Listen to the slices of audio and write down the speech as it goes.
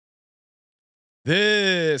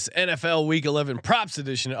This NFL Week 11 props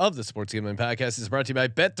edition of the Sports Gambling Podcast is brought to you by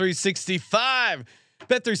Bet365.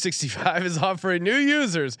 Bet365 is offering new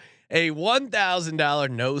users a $1,000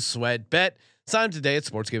 no sweat bet. Sign up today at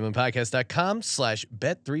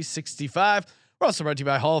sportsgamblingpodcast.com/bet365. We're also brought to you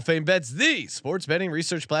by Hall of Fame Bets, the sports betting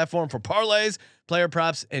research platform for parlays, player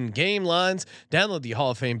props, and game lines. Download the Hall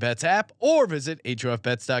of Fame Bets app or visit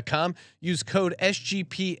HOFBets.com. Use code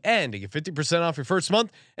SGPN to get 50% off your first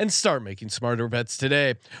month and start making smarter bets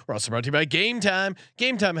today. We're also brought to you by Game Time.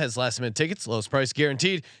 Game Time has last minute tickets, lowest price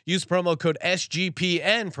guaranteed. Use promo code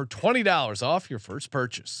SGPN for $20 off your first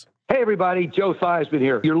purchase. Hey everybody, Joe Theismann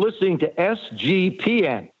here. You're listening to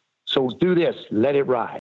SGPN. So do this, let it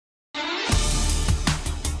ride.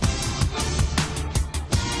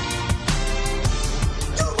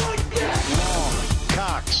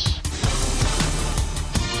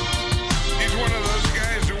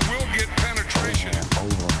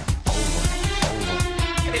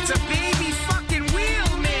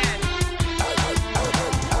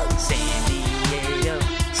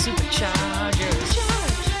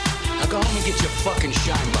 Fucking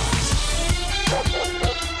shine box.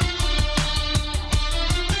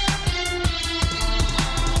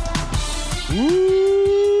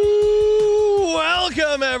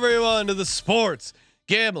 Welcome everyone to the Sports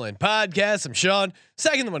Gambling Podcast. I'm Sean,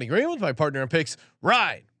 second the money green with my partner in picks,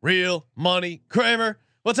 Ryan, Real Money Kramer.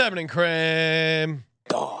 What's happening, Kramer?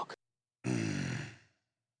 Dog.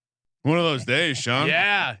 One of those days, Sean.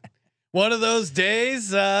 Yeah. One of those days,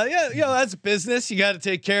 that's business. You got to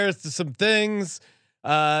take care of some things. You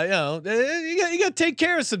got to take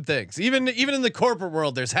care of some things. Even in the corporate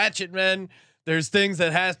world, there's hatchet men. There's things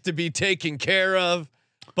that have to be taken care of.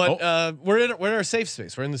 But we're in our safe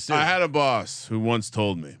space. We're in the studio. I had a boss who once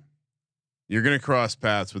told me, "You're gonna cross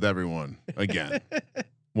paths with everyone again.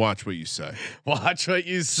 Watch what you say. Watch what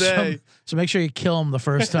you say." So make sure you kill them the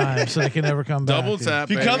first time so they can never come back. Double tap.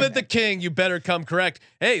 If you come at the king, you better come correct.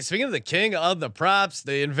 Hey, speaking of the king of the props,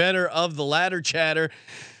 the inventor of the ladder chatter,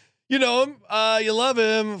 you know him, you love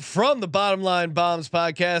him from the Bottom Line Bombs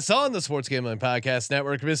podcast on the Sports Gambling Podcast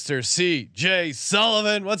Network, Mr. CJ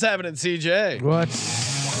Sullivan. What's happening, CJ?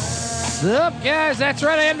 What's up, guys? That's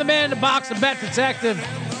right. I am the man in the box, the bet detective.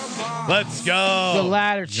 Let's go. The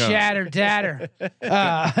ladder chatter datter.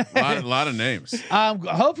 A lot of names.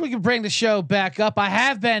 Hope we can bring the show back up. I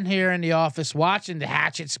have been here in the office watching the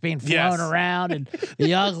hatchets being flown around and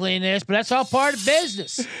the ugliness, but that's all part of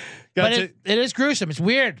business. But it is gruesome. It's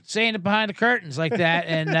weird seeing it behind the curtains like that,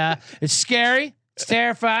 and it's scary. It's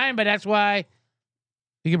terrifying, but that's why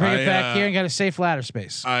you can bring it back here and got a safe ladder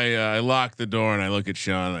space. I lock the door and I look at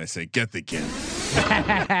Sean and I say, "Get the kid."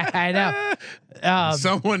 I know.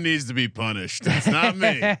 Someone needs to be punished. It's not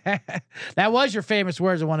me. That was your famous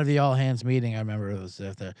words at one of the all hands meeting. I remember it was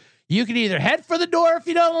you can either head for the door if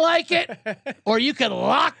you don't like it, or you can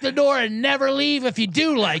lock the door and never leave if you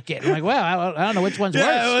do like it. I'm like, well, I don't know which one's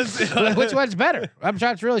worse. Which one's better? I'm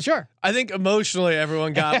not really sure. I think emotionally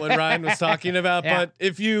everyone got what Ryan was talking about, but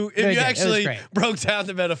if you actually broke down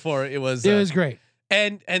the metaphor, it was great.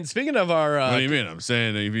 And speaking of our, what do you mean? I'm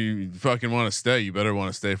saying if you fucking want to stay, you better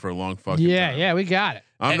want to stay for a long fucking time. Yeah, we got it.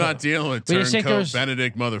 I'm not dealing with turncoat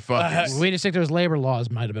Benedict motherfuckers. We just think those labor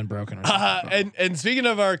laws might have been broken. And speaking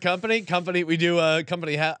of our company, we do a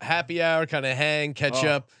company happy hour, kind of hang, catch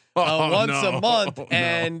up once a month,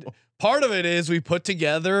 and part of it is we put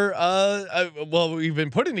together. We've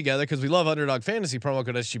been putting together because we love Underdog Fantasy. Promo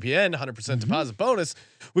code SGPN, 100% deposit bonus.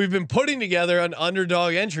 We've been putting together an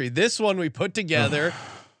underdog entry. This one we put together.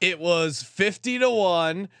 It was 50 to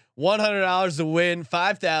 1. $100 to win,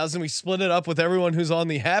 5,000. We split it up with everyone who's on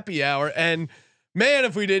the happy hour, and man,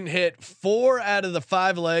 if we didn't hit 4 out of the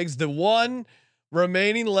 5 legs, the one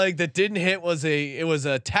remaining leg that didn't hit was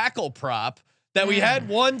a tackle prop that we had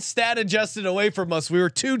one stat adjusted away from us. We were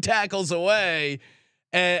 2 tackles away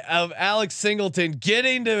of Alex Singleton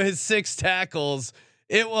getting to his 6 tackles.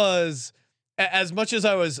 It was, as much as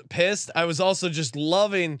I was pissed, I was also just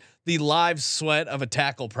loving the live sweat of a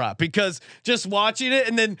tackle prop, because just watching it,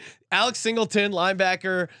 and then Alex Singleton,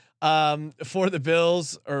 linebacker for the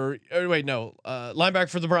Bills, linebacker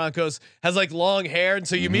for the Broncos, has like long hair, and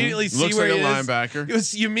so you immediately see looks where like he a is.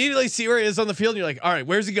 linebacker. You immediately see where he is on the field, and you're like, all right,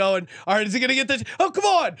 where's he going? All right, is he gonna get this? Oh, come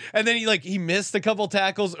on! And then he missed a couple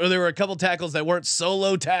tackles, or there were a couple tackles that weren't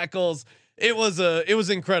solo tackles. It was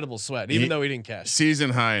incredible sweat, even though he didn't catch.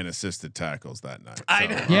 Season high in assisted tackles that night. I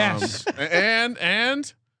know. Yes.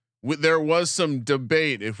 And there was some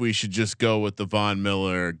debate if we should just go with the Von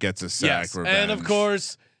Miller gets a sack revenge. And of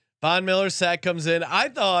course, Von Miller sack comes in. I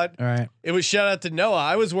thought it was shout out to Noah.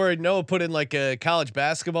 I was worried Noah put in like a college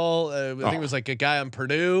basketball. I think it was like a guy on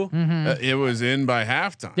Purdue. It was in by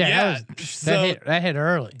halftime. Yeah, that hit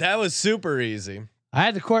early. That was super easy. I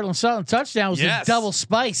had the Cortland Sutton touchdown. Was a double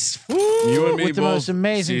spice. You and me with the most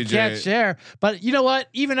amazing catch there. But you know what?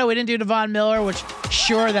 Even though we didn't do Devon Miller, which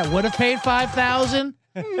sure that would have paid $5,000.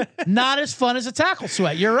 Not as fun as a tackle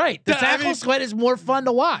sweat. You're right. The tackle sweat is more fun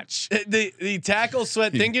to watch. The tackle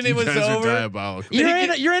sweat, thinking it was over.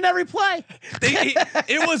 You're in every play.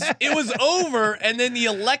 It was over, and then the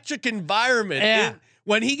electric environment. Yeah.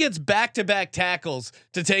 When he gets back-to-back tackles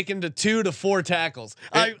to take him to 2 to 4 tackles,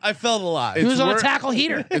 I felt alive. He was on a tackle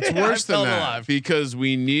heater. It's worse than that because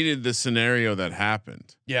we needed the scenario that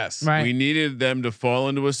happened. Yes, right. We needed them to fall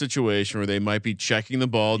into a situation where they might be checking the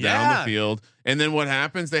ball down the field, and then what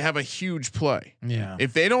happens? They have a huge play. Yeah.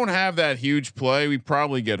 If they don't have that huge play, we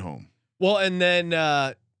probably get home. Well, and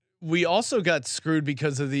then we also got screwed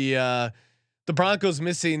because of the Broncos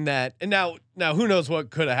missing that. And now who knows what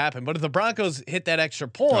could have happened, but if the Broncos hit that extra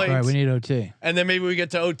point, right, we need OT, and then maybe we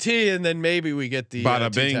get to OT, and then maybe we get the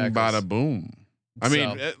bada bing, bada boom. I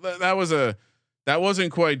mean, that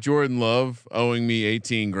wasn't quite Jordan Love owing me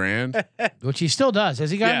 $18,000, which he still does.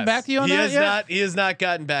 Has he gotten back to you on that yet? He has not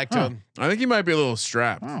gotten back to him. I think he might be a little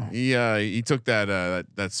strapped. He took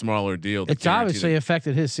that smaller deal. It's obviously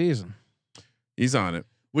affected his season. He's on it.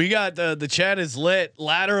 We got the chat is lit.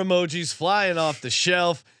 Ladder emojis flying off the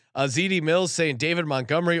shelf. ZD Mills saying David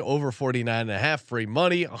Montgomery over 49.5 free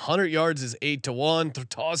money. 100 yards is 8-1.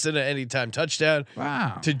 Toss in an anytime touchdown.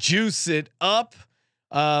 Wow. To juice it up.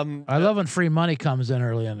 I love when free money comes in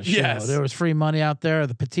early on the show. Yes. There was free money out there.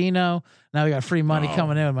 The Patino. Now we got free money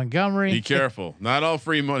coming in with Montgomery. Be careful. Not all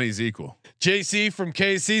free money is equal. JC from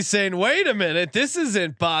KC saying, "Wait a minute, this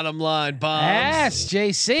isn't bottom line bombs." Yes,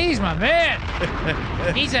 JC's my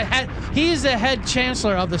man. He's the head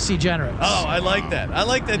chancellor of the C Generates. Oh, I like that. I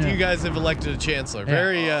like that you guys have elected a chancellor.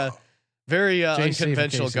 Very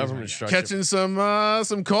unconventional government structure. Catching some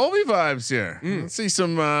Colby vibes here. Let's see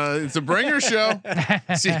some. It's a bringer show.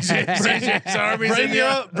 CJ's Army's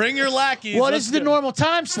bring your lackeys. What is the normal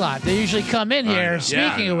time slot? They usually come in here.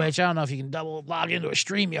 Speaking of which, I don't know if you can double log into a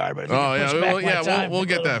StreamYard, but we'll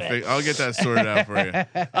get that. I'll get that sorted out for you.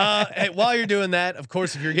 Hey, while you're doing that, of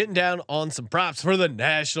course, if you're getting down on some props for the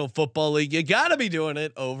National Football League, you got to be doing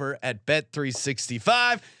it over at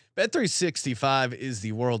Bet365. Bet365 is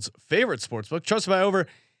the world's favorite sportsbook, trusted by over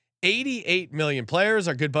 88 million players.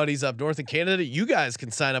 Our good buddies up north in Canada. You guys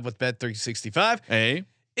can sign up with Bet365. Hey,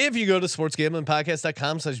 if you go to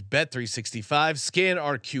sportsgamblingpodcast.com/Bet365, scan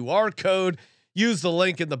our QR code, use the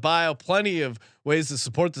link in the bio. Plenty of ways to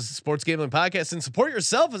support the Sports Gambling Podcast and support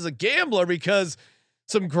yourself as a gambler, because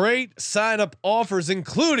some great sign up offers,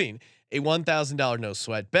 including a $1,000 no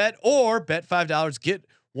sweat bet, or bet $5, get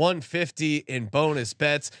 $150 in bonus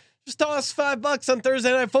bets. Just toss $5 on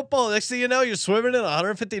Thursday Night Football. Next thing you know, you're swimming in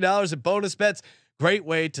 $150 in bonus bets. Great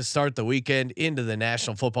way to start the weekend into the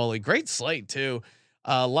National Football League. Great slate too.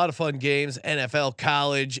 A lot of fun games. NFL,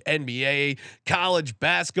 college, NBA, college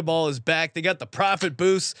basketball is back. They got the profit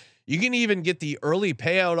boost. You can even get the early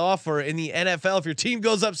payout offer in the NFL if your team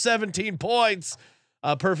goes up 17 points.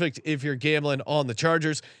 Perfect if you're gambling on the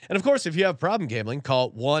Chargers. And of course, if you have problem gambling,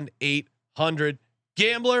 call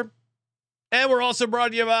 1-800-GAMBLER. And we're also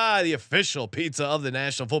brought to you by the official pizza of the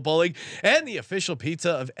National Football League and the official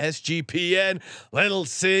pizza of SGPN. Little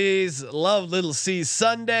C's, love Little C's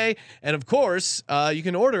Sunday. And of course, you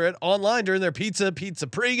can order it online during their pizza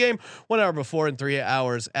pregame, 1 hour before and 3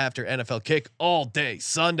 hours after NFL kick, all day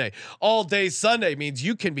Sunday. All day Sunday means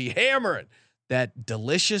you can be hammering that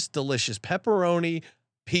delicious pepperoni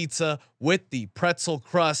pizza with the pretzel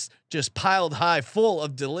crust just piled high, full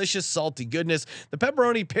of delicious salty goodness. The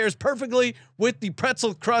pepperoni pairs perfectly with the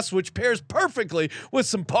pretzel crust, which pairs perfectly with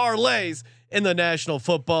some parlays in the National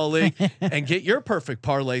Football League. And get your perfect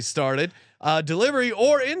parlay started, delivery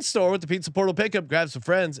or in store with the Pizza Portal pickup. Grab some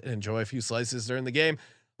friends and enjoy a few slices during the game.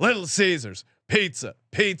 Little Caesars pizza.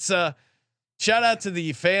 Shout out to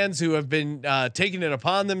the fans who have been taking it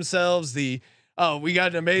upon themselves. We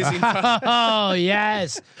got an amazing. Oh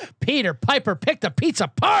yes, Peter Piper picked a pizza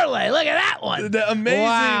parlay. Look at that one. The amazing!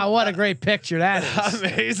 Wow, what a great picture that is.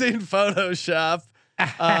 Amazing Photoshop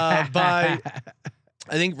by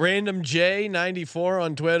I think Random J94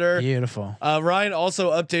 on Twitter. Beautiful. Ryan also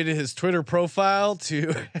updated his Twitter profile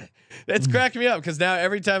to. That's cracking me up because now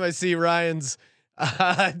every time I see Ryan's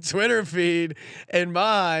Twitter feed and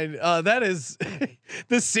mine, that is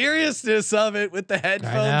the seriousness of it with the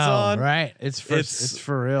headphones on. Right, it's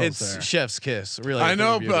for real. It's sir. chef's kiss. Really, I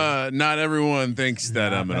know not everyone thinks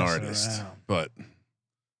that I'm an artist, but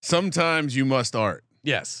Sometimes you must art.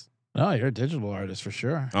 Yes. Oh, you're a digital artist for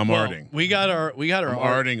sure. I'm arting. We got our I'm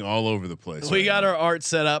art. arting all over the place. We got our art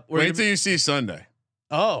set up. Wait till you see Sunday.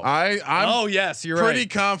 Oh. I'm yes, you're pretty right.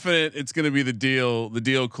 confident it's going to be the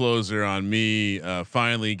deal closer on me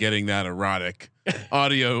finally getting that erotic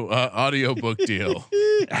audio book deal.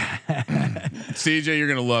 CJ, you're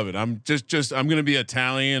going to love it. I'm going to be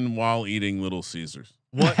Italian while eating Little Caesars.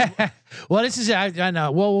 What? Well, this is I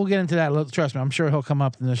know. Well, we'll get into that. Trust me, I'm sure he'll come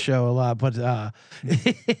up in the show a lot. But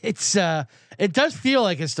it does feel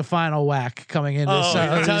like it's the final whack coming in this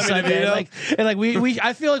Sunday.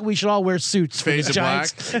 I feel like we should all wear suits for Fades this of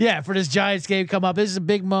Giants. Yeah, for this Giants game come up. This is a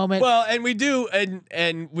big moment. Well, and we do,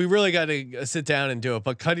 and we really got to sit down and do it.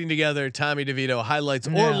 But cutting together Tommy DeVito highlights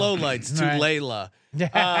or lowlights to Layla.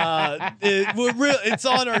 It's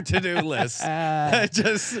on our to-do list.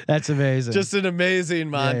 That's amazing. Just an amazing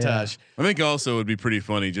montage. I think also it would be pretty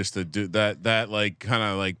funny just to do that like kind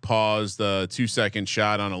of like pause the 2-second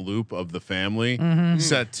shot on a loop of the family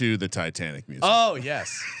set to the Titanic music. Oh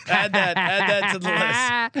yes, add that to the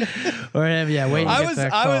list. Or wait.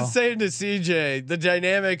 I was saying to CJ the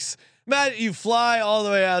dynamics. Matt, you fly all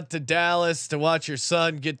the way out to Dallas to watch your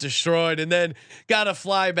son get destroyed, and then gotta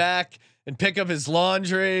fly back and pick up his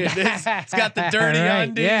laundry. And it's got the dirty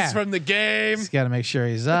undies from the game. He's got to make sure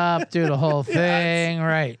he's up, do the whole thing,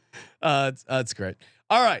 right? That's great.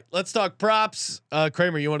 All right, let's talk props.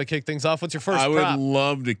 Kramer, you want to kick things off? What's your first I prop? would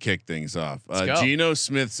love to kick things off. Geno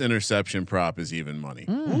Smith's interception prop is even money.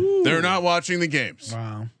 They're not watching the games.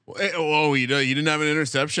 Wow. Oh, you didn't have an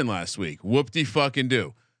interception last week. Whoop-de fucking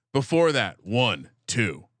do. Before that, 1,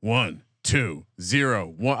 2, 1, 2,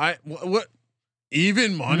 0, 1. What?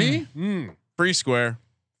 Even money? Free square.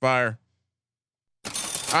 Fire.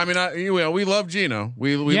 I mean, we love Geno.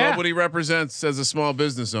 We love what he represents as a small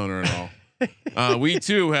business owner and all. We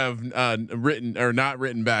too have not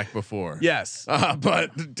written back before. Yes. But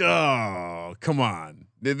come on.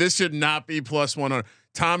 This should not be plus 100.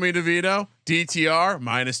 Tommy DeVito, DTR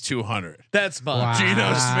 -200. That's fun. Wow.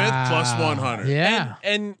 Geno Smith plus 100. Yeah.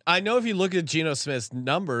 And I know if you look at Geno Smith's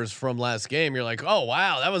numbers from last game, you're like, oh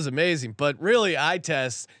wow, that was amazing. But really, eye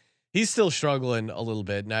test, he's still struggling a little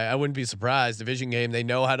bit. And I wouldn't be surprised. Division game, they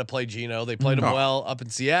know how to play Geno. They played him well up in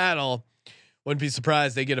Seattle. Wouldn't be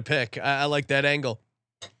surprised they get a pick. I like that angle.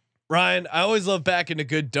 Ryan, I always love backing a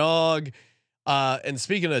good dog. And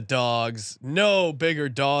speaking of dogs, no bigger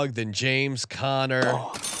dog than James Conner.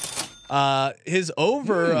 His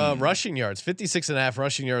over rushing yards, 56.5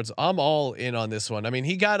 rushing yards. I'm all in on this one. I mean,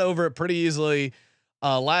 he got over it pretty easily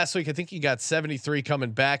last week. I think he got 73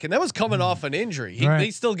 coming back, and that was coming off an injury.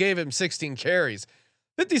 They still gave him 16 carries.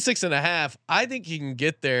 56.5. I think he can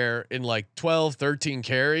get there in like 12, 13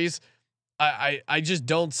 carries. I just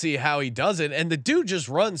don't see how he does it. And the dude just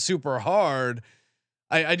runs super hard.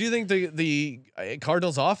 I do think the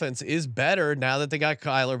Cardinals offense is better now that they got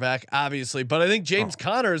Kyler back, obviously, but I think James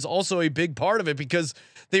Conner is also a big part of it because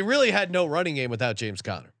they really had no running game without James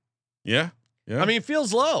Conner. Yeah. I mean, it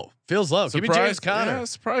feels low. Give me James Conner. Yeah,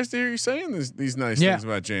 surprised to hear you saying these nice things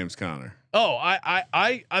about James Conner. Oh,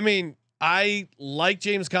 I mean, I like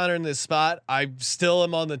James Conner in this spot. I still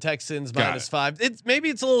am on the Texans -5.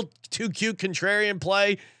 It's a little too cute contrarian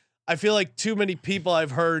play. I feel like too many people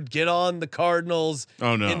I've heard get on the Cardinals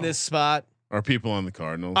in this spot. Are people on the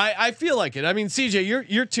Cardinals? I feel like it. I mean, CJ,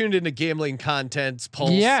 you're tuned into gambling content's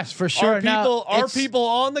pulse. Yes, for sure. Are people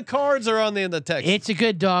on the Cards or on the Texans? It's a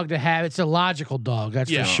good dog to have. It's a logical dog,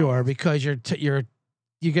 that's for sure, because you're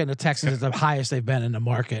getting the Texans at the highest they've been in the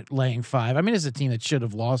market, laying 5. I mean, it's a team that should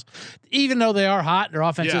have lost, even though they are hot. Their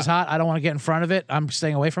offense is hot. I don't want to get in front of it. I'm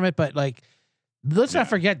staying away from it, but like. Let's not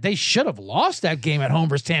forget they should have lost that game at home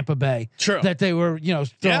versus Tampa Bay. True. That they were,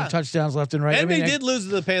 throwing touchdowns left and right. And they did lose to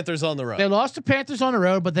the Panthers on the road. They lost to Panthers on the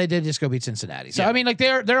road, but they did just go beat Cincinnati. So I mean, like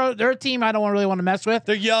they're a team I don't really want to mess with.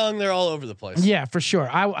 They're young. They're all over the place. Yeah, for sure.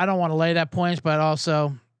 I don't want to lay that points, but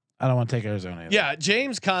also I don't want to take Arizona either. Yeah,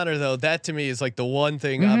 James Conner though, that to me is like the one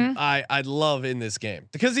thing I love in this game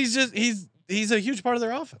because he's a huge part of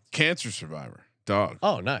their offense. Cancer survivor. Dog.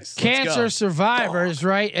 Oh, nice. Cancer survivors,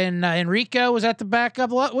 right? And Enrico was at the backup.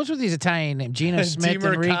 What's with these Italian names? Geno Smith,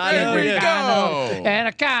 Enrico, and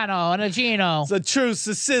Acano, and a Gino. It's a true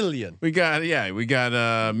Sicilian. We got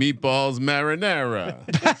meatballs marinara.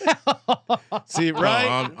 See,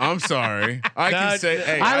 right? I'm sorry. I can say.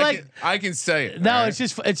 Hey, I can say it. No, right?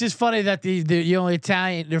 it's just funny that the only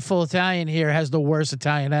Italian, they're full Italian here, has the worst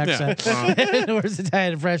Italian accent. The worst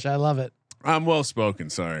Italian impression. I love it. I'm well spoken.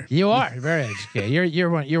 Sorry, you are very educated. You're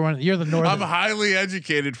the northern. I'm highly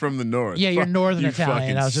educated from the north. Yeah, you're northern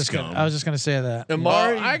Italian. I was just gonna say that.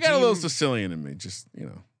 Amari, I got a little Sicilian in me. Just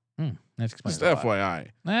That explains Just a lot. FYI.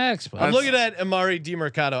 That explains. I'm looking at Amari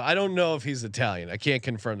DiMercato. I don't know if he's Italian. I can't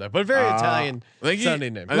confirm that, but very Italian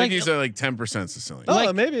sounding name. I think he's like 10% Sicilian.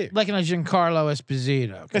 Oh, maybe. like in a Giancarlo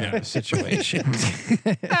Esposito kind of situation.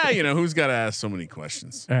 Who's got to ask so many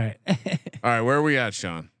questions? All right. All right, where are we at,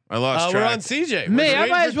 Sean? I lost track. We're on CJ. Me, We're I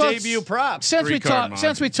waiting might for as well debut props. Since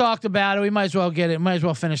Three-card we talked about it, we might as well get it. Might as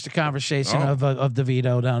well finish the conversation of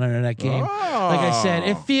DeVito down there in that game. Oh. Like I said,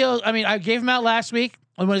 it feels. I mean, I gave him out last week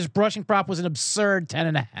when his rushing prop was an absurd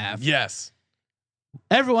 10.5. Yes.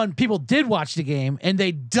 People did watch the game and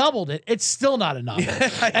they doubled it. It's still not enough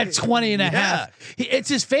at 20 and a half. It's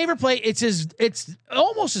his favorite play. It's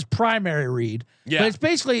almost his primary read. Yeah. But it's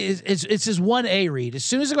basically it's his 1A read. As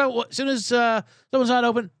soon as someone's not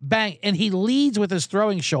open, bang, and he leads with his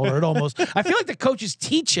throwing shoulder. It almost. I feel like the coaches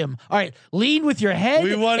teach him. All right, lead with your head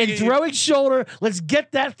and throwing shoulder. Let's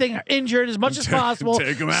get that thing injured as much as possible.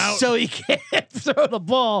 Take him out so he can't throw the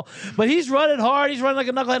ball. But he's running hard. He's running like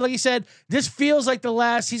a knucklehead. Like he said, this feels like the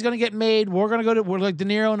last he's going to get made. We're like De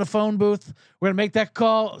Niro in the phone booth. We're going to make that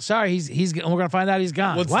call. Sorry, we're going to find out he's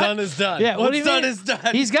gone. What's done is done. Yeah, what's done is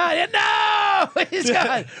done. He's gone. No, he's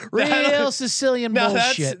gone. Real Sicilian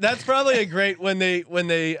bullshit. That's probably a great when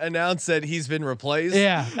they announce that he's been replaced.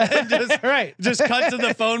 Yeah, and just right. Just cut to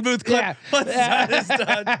the phone booth clip. Yeah. What's done is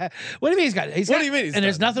done. What do you mean he's gone? What do you mean he's and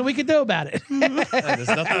there's done? nothing we can do about it. There's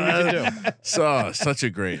nothing we can do. So such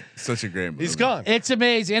a great movie. He's gone. It's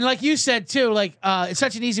amazing, and like you said too, like it's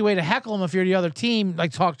such an easy way to heckle him if you're the other team.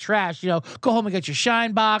 Like talk trash, go home and get your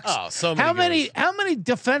shine box. Oh, so many. How many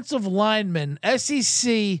defensive linemen,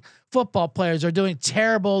 SEC football players are doing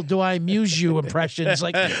terrible "Do I amuse you" impressions?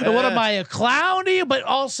 Like, what am I, a clown to you? But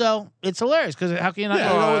also, it's hilarious because how can you not? It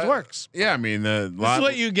always works. Yeah, I mean This is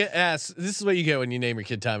what you get asked. This is what you get when you name your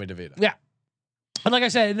kid Tommy DeVito. Yeah. And like I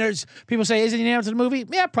said, and there's people say, is he named to the movie?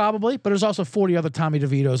 Yeah, probably. But there's also 40 other Tommy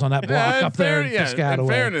DeVitos on that block up there in Piscataway. In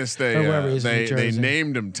fairness, they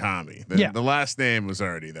named him Tommy. The last name was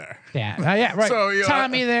already there. Yeah, yeah, right. So,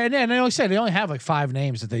 Tommy there, and they always say they only have like 5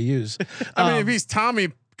 names that they use. I mean, if he's Tommy,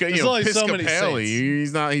 only so many Piscopelli,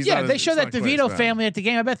 he's not. He's not. They show that DeVito family at the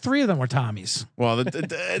game. I bet 3 of them were Tommies. Well, a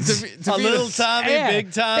little Tommy,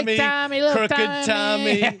 big Tommy, little crooked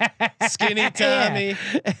Tommy, skinny Tommy.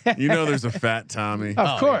 There's a fat Tommy.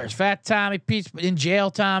 Of course, fat Tommy, Pete's in jail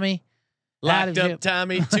Tommy, locked up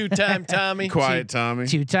Tommy, 2-time Tommy, quiet Tommy,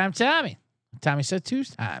 2-time Tommy. Tommy said 2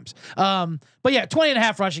 times. But yeah,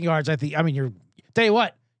 20.5 rushing yards. I mean, tell you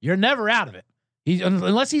what, you're never out of it.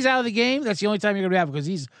 Unless he's out of the game, that's the only time you're gonna be out because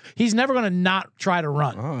he's never gonna not try to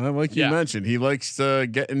run. Oh, like you mentioned, he likes to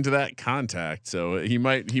get into that contact, so he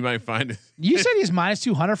might find it. You said he's minus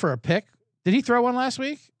 200 for a pick. Did he throw one last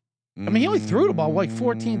week? I mean, he only threw the ball like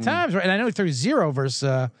 14 times, right? And I know he threw 0 versus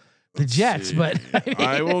the Jets, but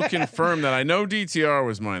I will confirm that. I know DTR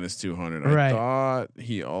was minus 200. I thought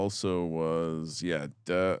he also was.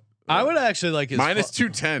 I would actually like his minus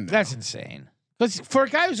 210. That's insane. Because for a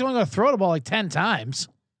guy who's only going to throw the ball like 10 times,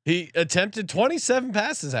 he attempted 27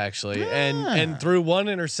 passes actually, and threw 1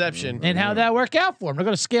 interception. And how'd that work out for him? They're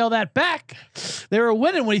going to scale that back. They were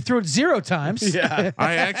winning when he threw it 0 times. Yeah,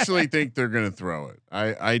 I actually think they're going to throw it.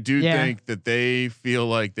 I do think that they feel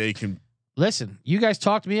like they can. Listen, you guys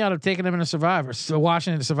talked me out of taking him in a Survivor, so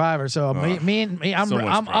Washington Survivor. So me,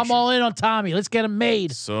 I'm all in on Tommy. Let's get him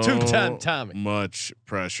made. So 2-time Tommy. Much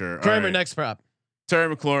pressure. Kramer, next prop.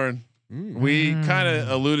 Terry McLaurin. We kind of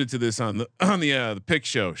alluded to this on the pick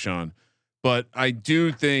show, Sean, but I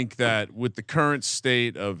do think that with the current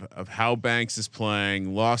state of how Banks is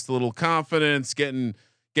playing, lost a little confidence, getting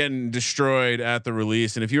destroyed at the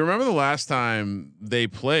release. And if you remember the last time they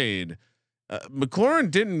played,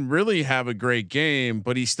 McLaurin didn't really have a great game,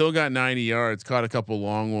 but he still got 90 yards, caught a couple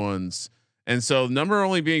long ones. And so number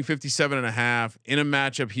only being 57.5 in a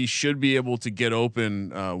matchup, he should be able to get open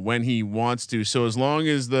when he wants to. So as long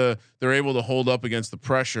as they're able to hold up against the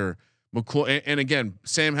pressure, and again,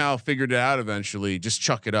 Sam Howell figured it out eventually. Just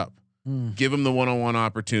chuck it up, give him the one-on-one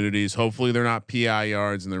opportunities. Hopefully they're not PI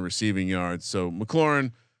yards and they're receiving yards. So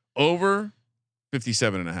McLaurin over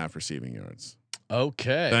 57.5 receiving yards.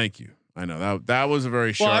 Okay, thank you. I know that was a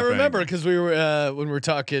very sharp. Well, I remember because we were when we were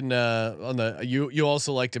talking on the you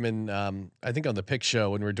also liked him in I think on the pick show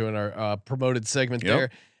when we were doing our promoted segment there.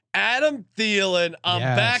 Adam Thielen, I'm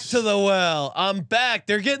back to the well. I'm back.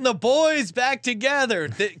 They're getting the boys back together.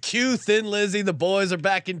 Q, Thin Lizzy, the boys are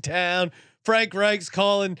back in town. Frank Reich's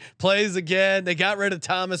calling plays again. They got rid of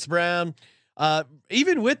Thomas Brown.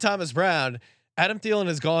 Even with Thomas Brown, Adam Thielen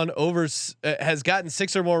has gotten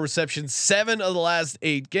 6 or more receptions, 7 of the last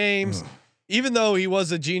 8 games. even though he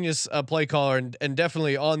was a genius play caller and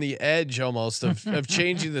definitely on the edge almost of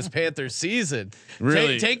changing this Panthers season,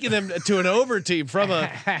 really taking them to an overteam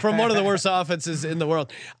from one of the worst offenses in the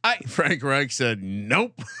world. Frank Reich said,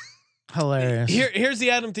 nope. Hilarious. Here's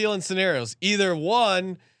the Adam Thielen scenarios. Either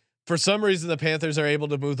one, for some reason, the Panthers are able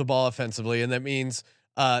to move the ball offensively, and that means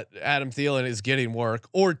Adam Thielen is getting work.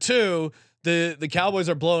 Or two, the Cowboys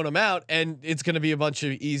are blowing him out, and it's going to be a bunch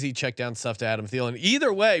of easy check down stuff to Adam Thielen.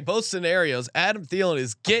 Either way, both scenarios, Adam Thielen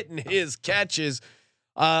is getting his catches.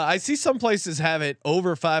 I see some places have it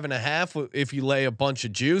over 5.5 if you lay a bunch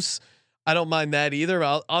of juice. I don't mind that either.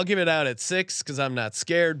 I'll give it out at 6 because I'm not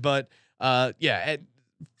scared. But yeah, at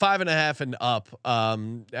 5.5 and up,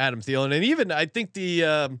 Adam Thielen, and even I think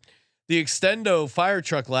the Extendo fire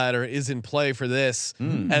truck ladder is in play for this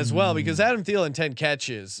as well, because Adam Thielen 10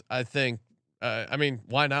 catches. I think. I mean,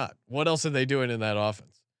 why not? What else are they doing in that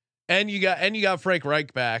offense? And you got Frank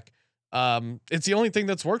Reich back. It's the only thing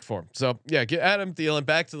that's worked for him. So yeah, get Adam Thielen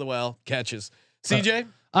back to the well, catches. CJ,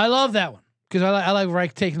 I love that one because I like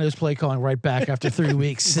Reich taking those play calling right back after 3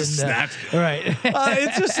 weeks. And, right.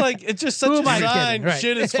 it's just such a sign. Right.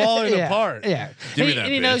 Shit is falling apart. Yeah. Give me that,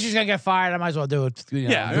 and he knows he's gonna get fired. I might as well do it. You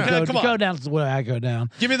know, Yeah. Come on. Go down to the way I go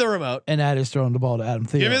down. Give me the remote. And that is throwing the ball to Adam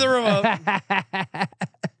Thielen. Give me the remote.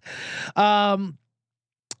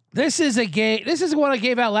 This is a game. This is one I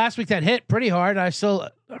gave out last week that hit pretty hard. And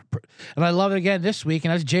I love it again this week.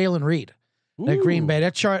 And that's Jalen Reed at Green Bay.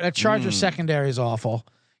 That Chargers secondary is awful.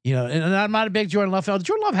 You know, and I'm not a big Jordan Love fan.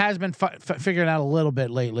 Jordan Love has been figuring out a little bit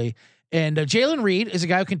lately. And Jalen Reed is a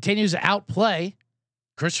guy who continues to outplay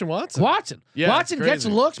Christian Watson. Yeah, Watson gets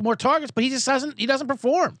looks, more targets, but he doesn't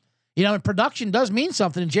perform. You know, and production does mean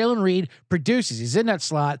something. And Jalen Reed produces. He's in that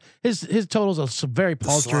slot. His totals are very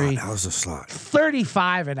paltry. How's the slot?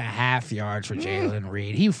 35.5 yards for Jalen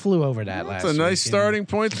Reed. He flew over that last week. That's a nice starting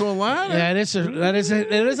point to a ladder. Yeah, it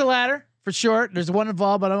is a ladder for sure. There's one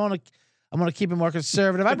involved, but I'm gonna keep it more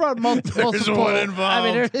conservative. I brought multiple. There's one involved.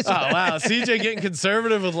 I mean, Oh wow, CJ getting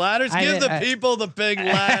conservative with ladders. Give the people the big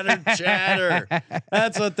ladder chatter.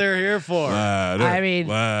 That's what they're here for.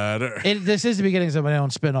 Ladder. This is the beginnings of my own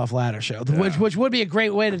spin-off ladder show, which would be a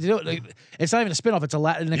great way to do it. Like, it's not even a spin-off; it's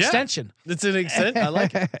an extension. It's an extension. I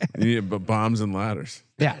like it. Yeah, but bombs and ladders.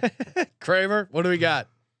 Yeah. Kramer, what do we got?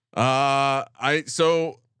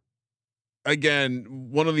 Again,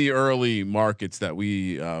 one of the early markets that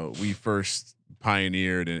we first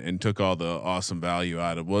pioneered and took all the awesome value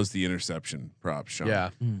out of was the interception prop, Sean. Yeah.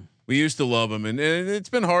 We used to love them, and it's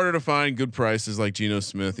been harder to find good prices like Geno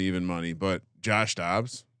Smith, even money, but Josh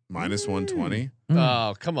Dobbs minus 120.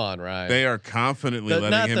 Oh, come on, Ryan. They are confidently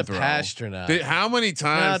letting him throw. Pasternak. How many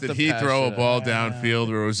times did he throw a ball downfield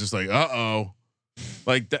where it was just like,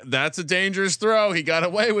 like that's a dangerous throw. He got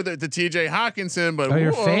away with it to TJ Hawkinson, but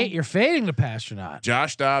you're fading the Pasternak.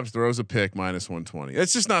 Josh Dobbs throws a pick minus 120.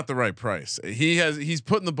 It's just not the right price. He's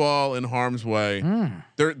putting the ball in harm's way.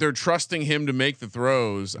 They're trusting him to make the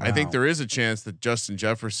throws. Wow. I think there is a chance that Justin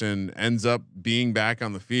Jefferson ends up being back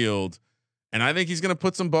on the field, and I think he's going to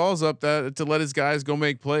put some balls up to let his guys go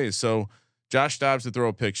make plays. So Josh Dobbs to throw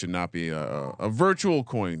a pick should not be a virtual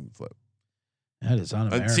coin flip. That is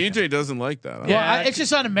un-American. CJ doesn't like that. Well, it's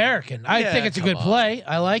just un-American. I think it's a good play.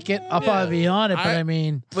 I like it. I'll probably be on it, but I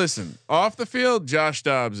mean, listen, off the field, Josh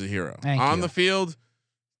Dobbs is a hero. On the field,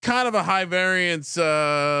 kind of a high variance, bit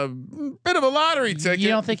of a lottery ticket. You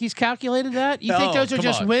don't think he's calculated that? You think those are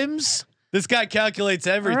just whims? This guy calculates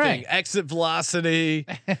everything. Right. Exit velocity.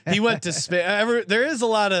 He went to space. There is a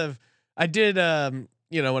lot of. I did. When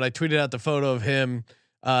I tweeted out the photo of him.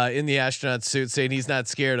 In the astronaut suit, saying he's not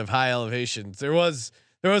scared of high elevations. There was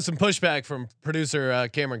some pushback from producer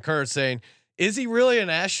Cameron Kerr saying, "Is he really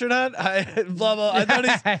an astronaut?" I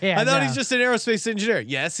thought he's just an aerospace engineer.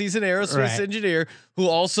 Yes, he's an aerospace engineer who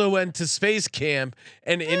also went to space camp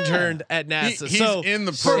and interned at NASA. He's in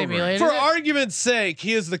the program. For argument's sake,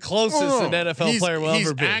 he is the closest an NFL player will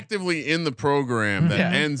ever be. He's actively in the program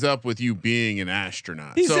that ends up with you being an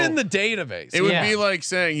astronaut. He's in the database. It would be like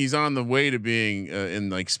saying he's on the way to being in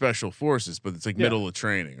like special forces, but it's like middle of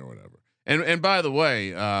training or whatever. And by the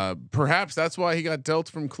way, perhaps that's why he got dealt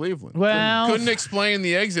from Cleveland. Well, couldn't explain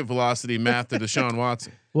the exit velocity math to Deshaun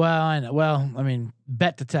Watson. Well, I know. Well, I mean,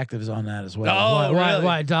 Bet Detective is on that as well. Oh,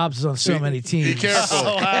 why Dobbs is on so many teams? Be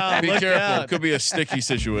careful. Be careful. It could be a sticky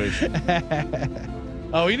situation.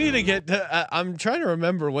 We need to get. I'm trying to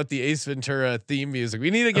remember what the Ace Ventura theme music. We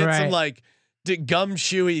need to get some like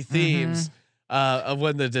gumshoey themes. Of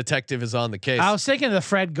when the detective is on the case. I was thinking of the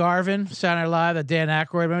Fred Garvin Saturday Night Live that Dan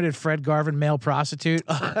Aykroyd. Remember did Fred Garvin male prostitute?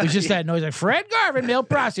 It was just that noise like Fred Garvin male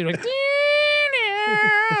prostitute. Like,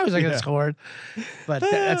 It was like a horn. But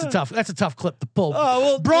that's a tough clip to pull.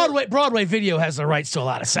 Well, Broadway Video has the rights to a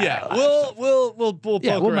lot of sound. Yeah, we'll poke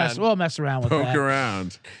around. We'll mess around with Poke that.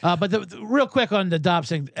 around. But the real quick on the Dobbs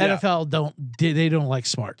thing, NFL don't like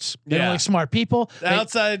smarts. They don't like smart people.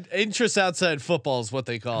 Interest outside football is what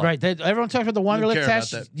they call it. Right. Everyone talks about the Wonderlic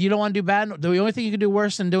test. You don't want to do bad. The only thing you can do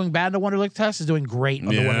worse than doing bad on the Wonderlic test is doing great on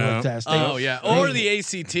the Wonderlic test. Or the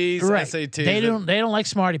ACTs, right. SATs. They don't like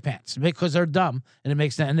smarty pants because they're dumb, and it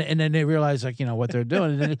makes them. And then they realize what they're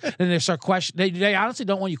doing, and then they start questioning. They honestly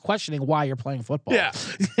don't want you questioning why you're playing football. Yeah,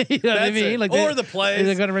 you know what I mean. Like or the plays.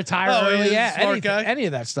 They're going to retire early. Yeah, any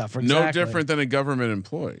of that stuff. Exactly. No different than a government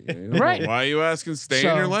employee. Right. Why are you asking? Stay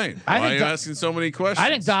in your lane. Why are you asking so many questions? I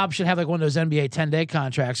think Dobbs should have like one of those NBA 10-day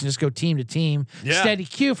contracts and just go team to team, steady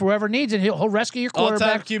Q for whoever needs it. He'll rescue your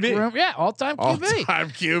quarterback. All-time QB. Room. Yeah, all-time QB. All-time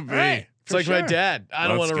QB. Right, it's like my dad. I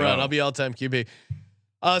don't want to run. I'll be all-time QB.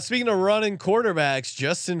 Speaking of running quarterbacks,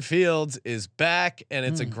 Justin Fields is back, and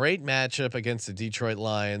it's a great matchup against the Detroit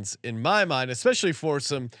Lions, in my mind, especially for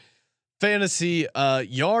some fantasy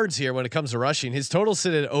yards here when it comes to rushing. His total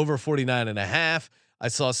sit at over 49.5. I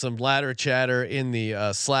saw some ladder chatter in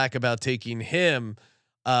the Slack about taking him.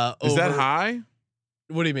 Is that high?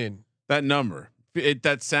 What do you mean? That number.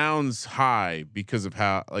 That sounds high because of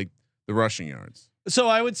how the rushing yards. So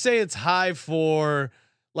I would say it's high for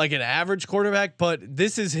like an average quarterback, but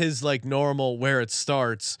this is his normal where it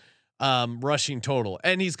starts rushing total,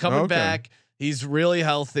 and he's coming back. He's really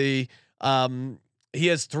healthy. He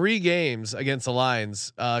has 3 games against the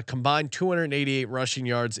Lions, combined 288 rushing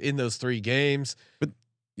yards in those 3 games. But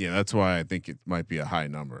yeah, that's why I think it might be a high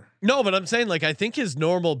number. No, but I'm saying I think his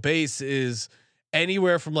normal base is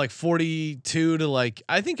anywhere from 42 to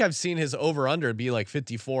I think I've seen his over under be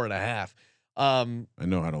 54.5. I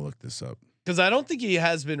know how to look this up because I don't think he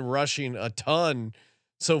has been rushing a ton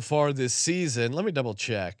so far this season. Let me double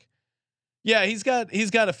check. Yeah, he's got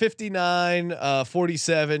a 59,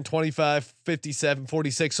 47, 25, 57,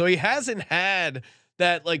 46. So he hasn't had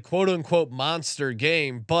that quote unquote monster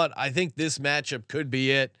game, but I think this matchup could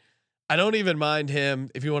be it. I don't even mind him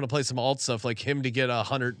if you want to play some alt stuff like him to get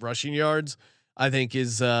 100 rushing yards. I think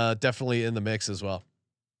is definitely in the mix as well.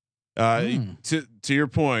 To your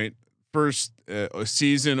point, first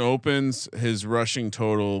season opens his rushing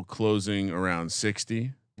total closing around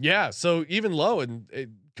 60. Yeah, so even low and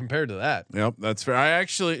compared to that. Yep, that's fair. I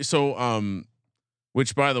actually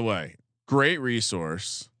which by the way, great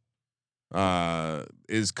resource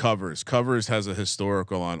is Covers. Covers has a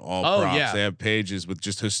historical on all props. Yeah. They have pages with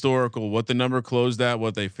just historical, what the number closed at,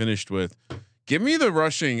 what they finished with. Give me the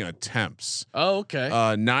rushing attempts. Oh,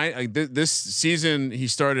 okay. 9. This season he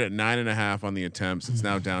started at 9.5 on the attempts. It's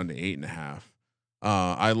now down to 8.5.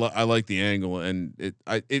 I like the angle, and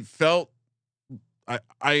it felt.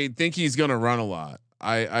 I think he's gonna run a lot.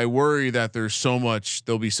 I worry that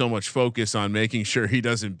there'll be so much focus on making sure he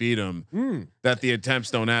doesn't beat him that the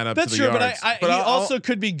attempts don't add up. That's to the true, yards. but he also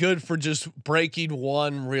could be good for just breaking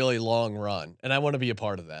one really long run, and I want to be a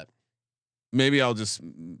part of that. Maybe I'll just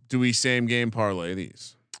same game parlay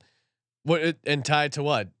these. What and tied to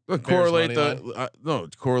what? Correlate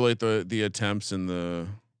the attempts and the.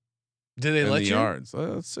 Do they let you yards?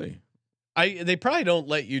 Let's see. They probably don't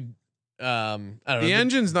let you. I don't know. The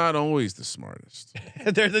engine's not always the smartest.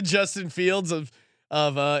 They're the Justin Fields of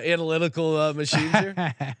analytical machines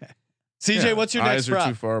here. CJ, what's your next prop? Eyes are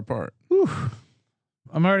too far apart. Whew.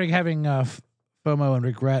 I'm already having FOMO and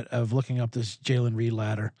regret of looking up this Jalen Reed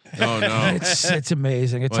ladder. Oh no, it's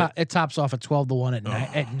amazing. It tops off at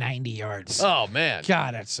 12-1 at 90 yards. Oh man,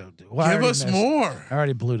 God, that's so. Well, give us more. I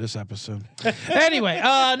already blew this episode. Anyway,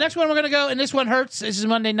 next one we're gonna go, and this one hurts. This is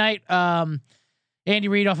Monday night. Andy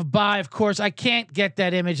Reid off a bye. Of course, I can't get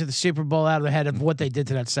that image of the Super Bowl out of the head of what they did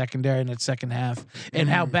to that secondary in that second half and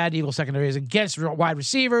how bad the Eagles secondary is against wide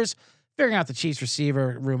receivers. Figuring out the Chiefs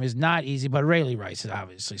receiver room is not easy, but Rayleigh Rice has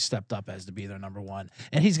obviously stepped up as to be their number one.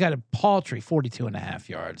 And he's got a paltry 42.5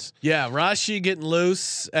 yards. Yeah. Rashi getting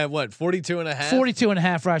loose at what? 42.5? 42.5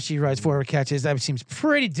 Rashi Rice, 4 catches. That seems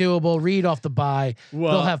pretty doable. Reed off the bye.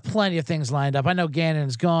 Well, they'll have plenty of things lined up. I know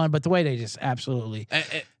Gannon's gone, but the way they just absolutely.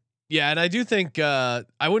 Yeah, and I do think I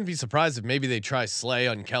wouldn't be surprised if maybe they try Slay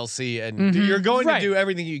on Kelsey, and you're going to do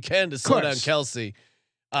everything you can to slow down Kelsey.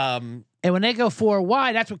 And when they go 4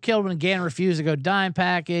 wide, that's what killed when Gannon refused to go dime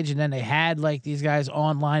package, and then they had these guys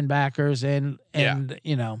on linebackers, and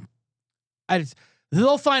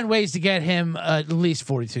they'll find ways to get him at least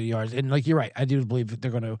 42 yards. And you're right, I do believe that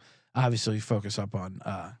they're going to obviously focus up on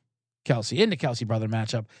Kelsey in the Kelsey brother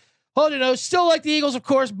matchup. Hold your nose. Still like the Eagles, of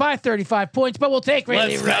course, by 35 points, but we'll take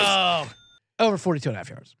Rayleigh Rice. Over 42.5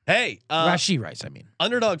 yards. Hey, Rashee Rice, I mean.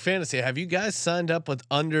 Underdog Fantasy. Have you guys signed up with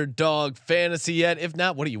Underdog Fantasy yet? If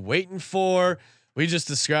not, what are you waiting for? We just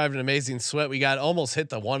described an amazing sweat. We got almost hit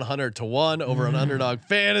the 100 to 1 over on Underdog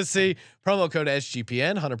Fantasy. Promo code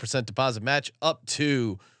SGPN, 100% deposit match up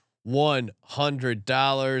to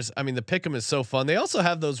 $100. I mean, the pick'em is so fun. They also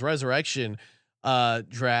have those resurrection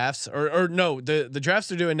drafts, or no, the drafts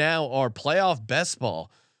they're doing now are playoff best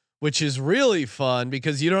ball, which is really fun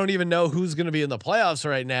because you don't even know who's going to be in the playoffs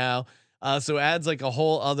right now. So it adds like a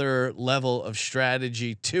whole other level of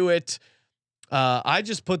strategy to it. I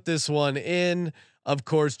just put this one in. Of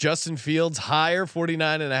course, Justin Fields higher,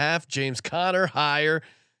 49.5. James Conner higher,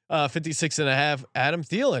 56.5. Adam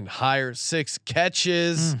Thielen higher, 6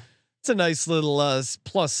 catches. It's a nice little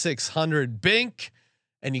plus 600 bink,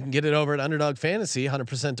 and you can get it over at Underdog Fantasy.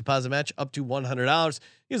 100% deposit match up to $100.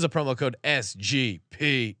 Use the promo code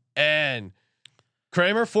SGPN.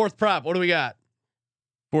 Kramer, fourth prop. What do we got?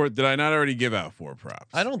 Did I not already give out 4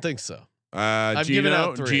 props? I don't think so. I've given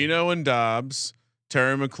out 3. Geno and Dobbs,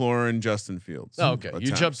 Terry McLaurin, Justin Fields. Oh, okay,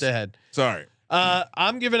 you jumped ahead. Sorry.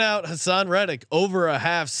 I'm giving out Hassan Reddick over a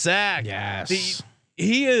half sack. Yes.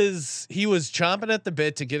 He was chomping at the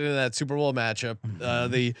bit to get into that Super Bowl matchup.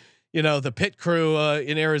 The pit crew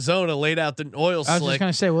in Arizona laid out the oil slick. I was just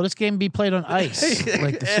gonna say, will this game be played on ice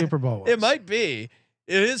like the Super Bowl was? It might be.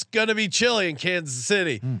 It is gonna be chilly in Kansas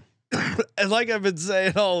City. And like I've been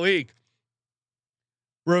saying all week,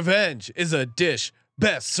 revenge is a dish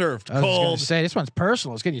best served I was cold. gonna say this one's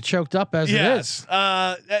personal. It's getting you choked up as it is.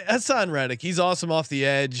 Hassan Reddick, he's awesome off the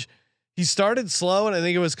edge. He started slow, and I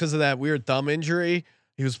think it was because of that weird thumb injury.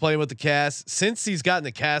 He was playing with the cast. Since he's gotten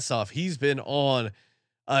the cast off, he's been on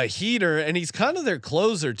a heater, and he's kind of their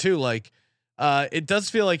closer too. Like, it does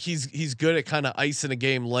feel like he's good at kind of icing a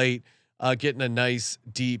game late, getting a nice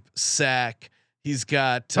deep sack. He's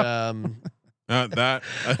got How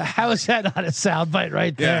is that not a soundbite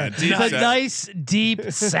right there? Yeah, it's a nice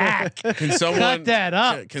deep sack. Can someone cut that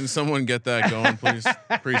up? Can someone get that going, please?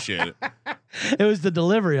 Appreciate it. It was the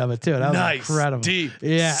delivery of it too. That nice was incredible. deep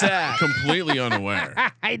Yeah. sack. Completely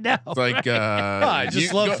unaware. I know. It's like I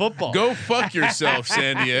just love football. Go fuck yourself,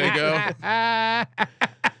 San Diego.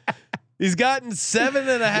 He's gotten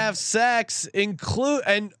 7.5 sacks, and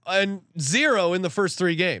 0 in the first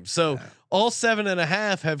 3 games. So all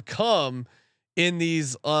 7.5 have come in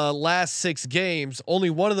these last 6 games. Only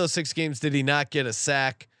one of those 6 games did he not get a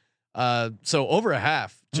sack. So over a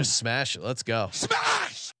half, just smash it. Let's go.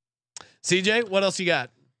 Smash. CJ, what else you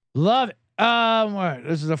got? Love it. All right,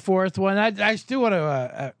 this is the 4th one. I do want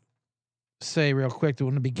to say real quick that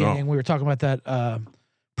in the beginning we were talking about that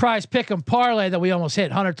prize pick'em parlay that we almost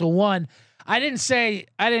hit 100 to 1. I didn't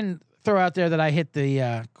throw out there that I hit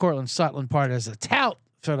the Cortland Sutton part as a tout.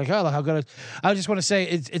 So like, oh, look how good! I just want to say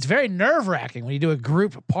it's very nerve wracking when you do a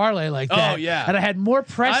group parlay like that. Oh yeah, and I had more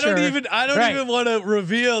pressure. I don't even want to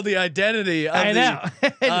reveal the identity of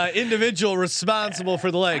the individual responsible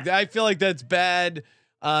for the leg. I feel like that's bad.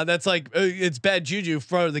 That's like it's bad juju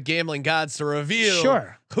for the gambling gods to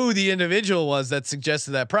reveal who the individual was that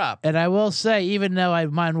suggested that prop. And I will say, even though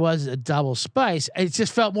mine was a double spice, it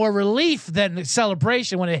just felt more relief than the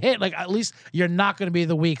celebration when it hit. Like at least you're not going to be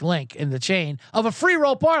the weak link in the chain of a free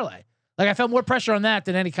roll parlay. Like I felt more pressure on that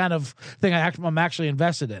than any kind of thing I'm actually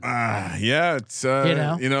invested in. Yeah, it's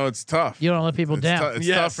it's tough. You don't let people down. It's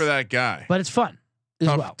tough for that guy, but it's fun as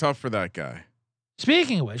well. Tough for that guy.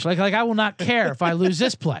 Speaking of which, like I will not care if I lose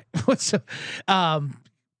this play. So,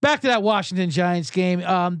 back to that Washington Giants game.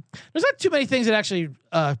 There's not too many things that actually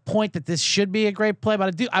point that this should be a great play,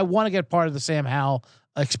 but I want to get part of the Sam Howell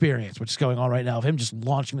experience, which is going on right now of him just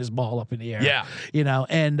launching this ball up in the air. Yeah,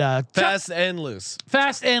 and fast and loose.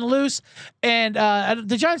 And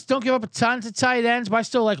the Giants don't give up a ton to tight ends, but I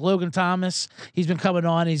still like Logan Thomas. He's been coming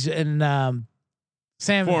on. He's in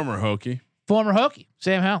former Hokie.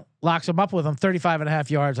 Sam Howell locks him up with him 35.5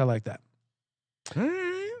 yards. I like that.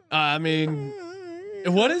 I mean,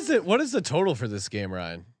 what is it? What is the total for this game,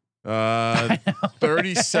 Ryan?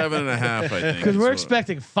 37.5, I think. Because we're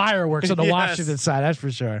expecting fireworks on the Washington side, that's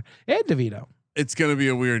for sure. And DeVito. It's gonna be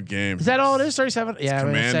a weird game. Is that all it is? 37. It's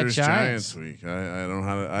Commanders Giants week. I don't know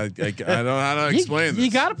how to. I don't know how to explain this. You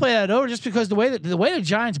got to play that over just because the way the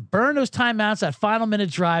Giants burn those timeouts, that final minute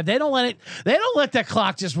drive, they don't let that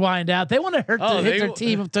clock just wind out. They want to hit their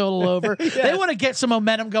team total over. Yes. They want to get some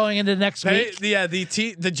momentum going into next week. Yeah,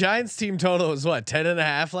 the Giants team total was what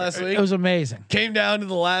 10.5 last week. It was amazing. Came down to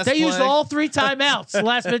the last. They used all 3 timeouts. The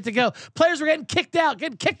last minute to go. Players were getting kicked out,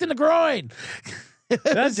 getting kicked in the groin.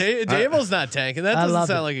 Dable's not tanking. That doesn't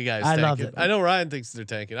sound like a guy's tanking. I know Ryan thinks they're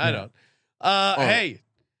tanking. I don't. Hey,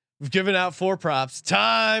 We've given out 4 props.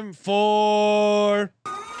 Time for,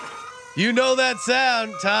 you know that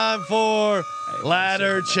sound. Time for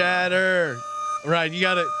ladder chatter. Right, you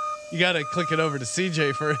gotta click it over to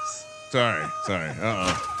CJ first. Sorry.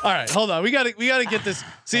 All right, hold on. We gotta get this.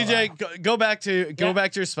 CJ, go back to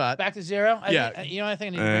your spot. Back to 0. Yeah. I think I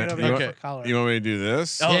need to bring it over here for color. You want me to do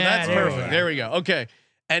this? Oh, Yeah, that's perfect. There we go. Okay,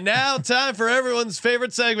 and now time for everyone's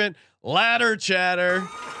favorite segment, ladder chatter.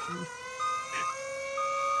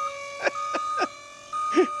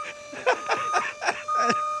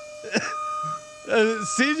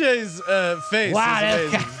 CJ's face. Wow,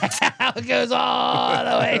 is amazing. that goes all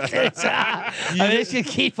the way to the top. I mean, it should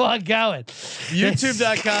keep on going.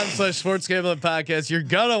 YouTube.com/sports gambling podcast. You're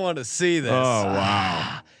gonna want to see this. Oh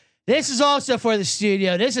wow. This is also for the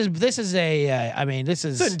studio. This is a. I mean, this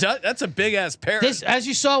is. That's a big ass parrot. This, as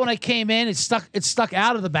you saw when I came in, it's stuck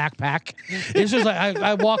out of the backpack. This was like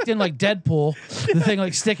I walked in like Deadpool, the thing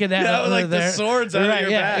like sticking out. Yeah, like there. the swords out of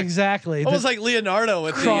your yeah, back. Exactly. Almost like Leonardo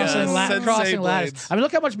with crossing, the sensei crossing ladders. blades. I mean,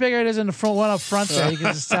 look how much bigger it is in the front one up front there. You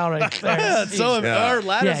can just tell right there. Yeah, so our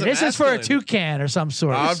ladders. Yeah, this is for a toucan or some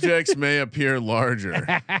sort. Objects may appear larger.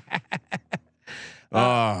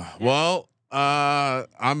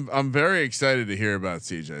 I'm very excited to hear about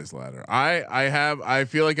CJ's ladder. I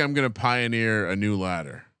feel like I'm gonna pioneer a new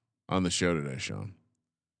ladder on the show today, Sean.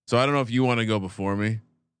 So I don't know if you want to go before me.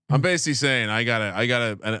 I'm basically saying I got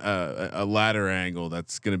a ladder angle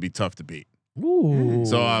that's gonna be tough to beat. Ooh.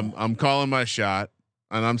 So I'm calling my shot,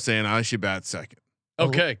 and I'm saying I should bat second.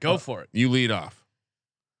 Okay, go for it. You lead off.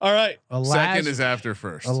 All right. Second is after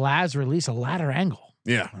first. A Laz release a ladder angle.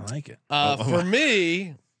 Yeah, I like it. For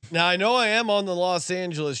me, now I know I am on the Los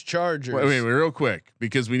Angeles Chargers. Wait, real quick,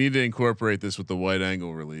 because we need to incorporate this with the white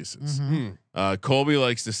angle releases. Colby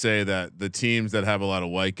likes to say that the teams that have a lot of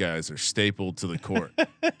white guys are stapled to the court.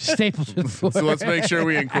 Stapled to the court. So let's make sure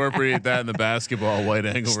we incorporate that in the basketball white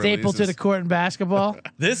angle Stapled to the court in basketball.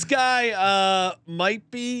 This guy might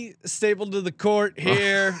be stapled to the court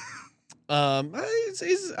here.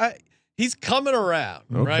 He's coming around,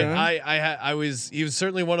 Okay. right? He was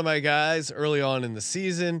certainly one of my guys early on in the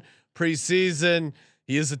season, preseason.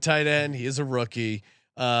 He is a tight end. He is a rookie.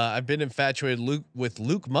 I've been infatuated with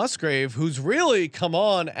Luke Musgrave, who's really come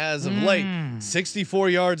on as of late. 64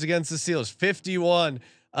 yards against the Steelers, 51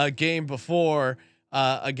 a game before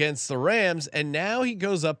against the Rams, and now he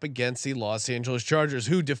goes up against the Los Angeles Chargers,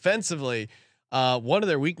 who defensively, one of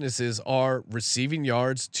their weaknesses are receiving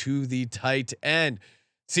yards to the tight end.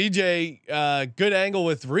 CJ, good angle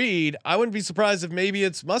with Reed. I wouldn't be surprised if maybe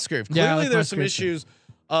it's Musgrave. Clearly, there's some issues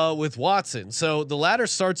with Watson. So the ladder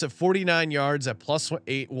starts at 49 yards at plus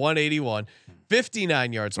 181,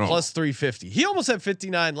 59 yards plus 350. He almost had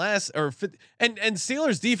 59 last, and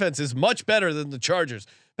Steelers defense is much better than the Chargers.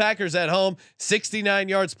 Packers at home, 69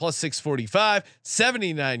 yards plus 645,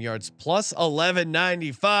 79 yards plus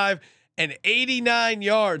 1195, and 89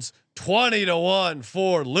 yards 20-1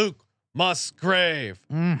 for Luke Musgrave.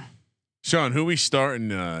 Sean, who we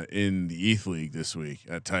starting in the ETH League this week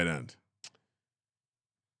at tight end?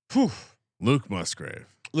 Whew. Luke Musgrave.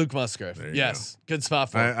 Luke Musgrave. Yes, good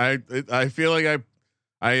spot for him. I feel like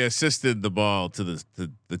I assisted the ball to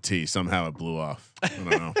the tee. Somehow it blew off. I don't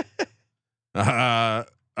know.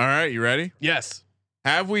 All right, you ready? Yes.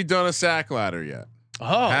 Have we done a sack ladder yet?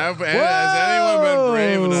 Oh, has anyone been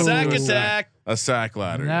brave enough sack to do attack. a sack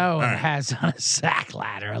ladder? No one All right. has on a sack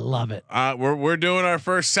ladder. I love it. We're doing our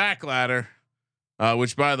first sack ladder,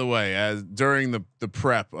 which, by the way, as during the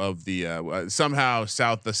prep of the somehow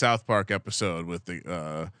the South Park episode with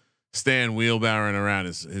the Stan wheelbarrowing around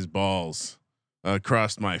his balls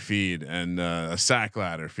crossed my feed, and a sack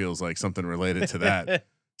ladder feels like something related to that.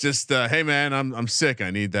 Just hey man, I'm sick. I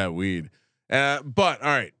need that weed. But all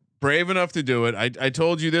right, brave enough to do it. I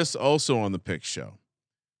told you this also on the pick show.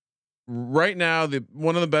 Right now,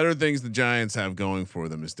 one of the better things the Giants have going for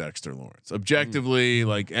them is Dexter Lawrence. Objectively,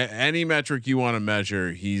 like any metric you want to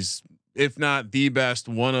measure, he's, if not the best,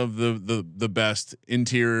 one of the best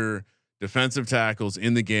interior defensive tackles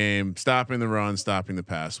in the game, stopping the run, stopping the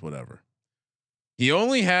pass, whatever. He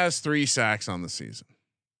only has 3 sacks on the season.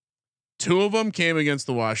 2 of them came against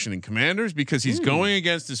the Washington Commanders because he's going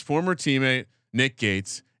against his former teammate Nick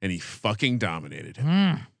Gates, and he fucking dominated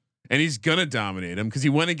him. And he's gonna dominate him because he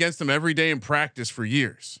went against him every day in practice for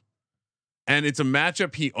years. And it's a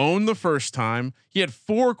matchup he owned the first time. He had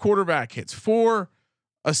 4 quarterback hits, 4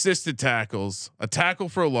 assisted tackles, a tackle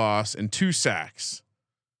for a loss, and 2 sacks.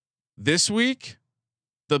 This week,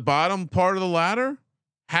 the bottom part of the ladder,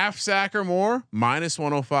 half sack or more, minus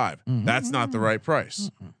 105. That's not the right price.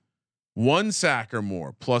 1 sack or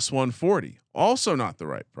more, plus 140. Also not the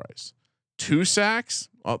right price. 2 sacks.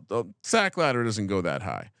 Sack ladder doesn't go that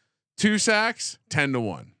high. 2 sacks,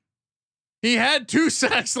 10-1. He had 2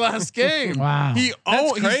 sacks last game. Wow,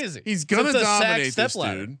 That's crazy. He's gonna So it's a sack dominate step this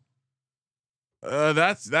ladder. dude.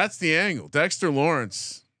 That's the angle. Dexter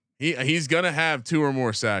Lawrence. He's gonna have 2 or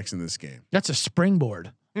more sacks in this game. that's a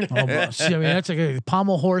springboard. Almost. I mean, that's like a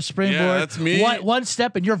pommel horse springboard. Yeah, that's me. One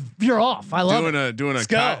step and you're off. I love it. Doing a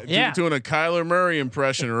go. doing a Kyler Murray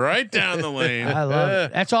impression right down the lane. I love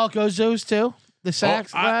it. That's all it goes those two. The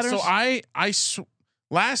sacks ladders.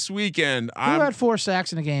 Last weekend Who had 4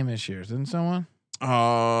 sacks in a game this year? Didn't someone?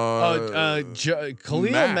 Khalil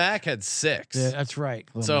Mack had 6. Yeah, that's right.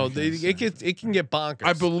 So it can get bonkers.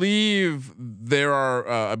 I believe there are.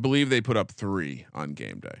 I believe they put up 3 on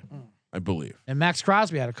game day. I believe. And Max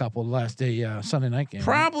Crosby had a couple last day Sunday night game.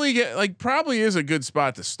 Probably is a good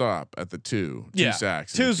spot to stop at the 2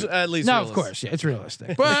 sacks. 2's at least. No, realistic. of course, yeah, it's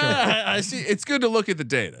realistic. But I see. It's good to look at the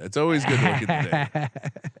data. It's always good to look at the data.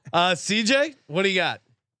 CJ, what do you got?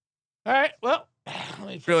 All right. Well,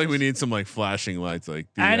 I feel like we need some like flashing lights. Like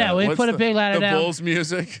I know we what's put a big ladder the down. Bulls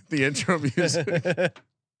music, the intro music.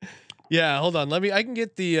 Yeah, hold on. I can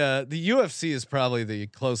get the UFC is probably the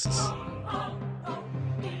closest.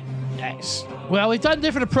 Nice. Well, we've done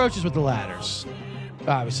different approaches with the ladders.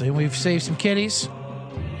 Obviously, we've saved some kitties.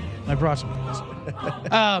 I brought some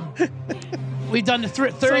kitties. We've done the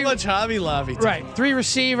 3 So much Hobby Lobby. Right, 3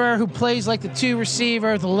 receiver who plays like the 2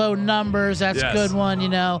 receiver, the low numbers. That's a good one, you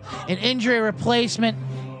know. An injury replacement.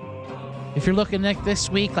 If you're looking at this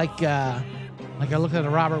week, like I looked at a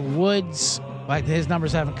Robert Woods, like his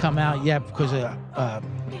numbers haven't come out yet because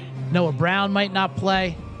Noah Brown might not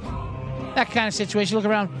play. That kind of situation. Look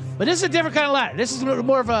around, but this is a different kind of ladder. This is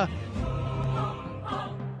more of a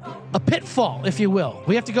pitfall, if you will.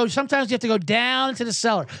 We have to go. Sometimes you have to go down into the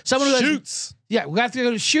cellar. Someone who Shoots. Yeah, we have to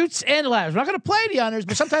go to chutes and ladders. We're not going to play the unders,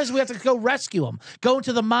 but sometimes we have to go rescue them. Go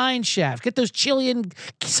into the mine shaft. Get those Chilean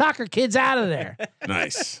soccer kids out of there.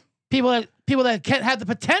 Nice. People that can't have the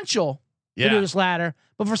potential to do this ladder,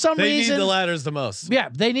 but for some They reason need the ladders the most. Yeah,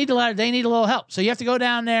 they need the ladder. They need a little help. So you have to go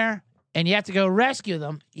down there and you have to go rescue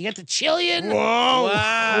them. You get the Chilean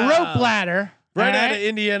Wow. rope ladder. Right all out of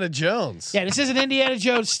Indiana Jones. Yeah, this is an Indiana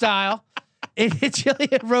Jones style. It's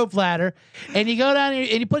Chilean rope ladder, and you go down here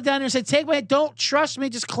and you put it down there and say, "Take my, don't trust me,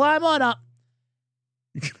 just climb on up."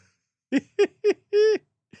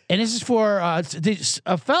 And this is for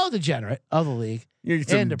a fellow degenerate of the league. You get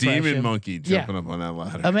some And depression. demon monkey jumping up on that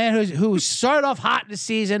ladder. A man who started off hot in the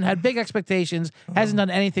season, had big expectations, hasn't done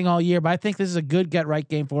anything all year, but I think this is a good get right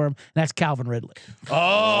game for him, and that's Calvin Ridley.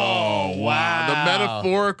 Oh, wow. The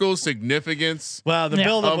metaphorical significance Wow, the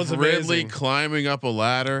buildup was of Ridley amazing. climbing up a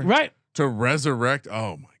ladder Right. to resurrect.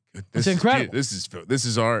 Oh my goodness. It's incredible. This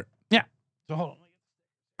is art. Yeah. So hold on.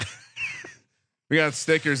 We got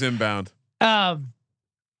stickers inbound. Now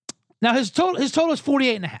his total is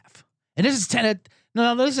 48.5. And this is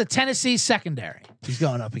this is a Tennessee secondary he's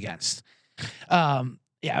going up against. Yeah,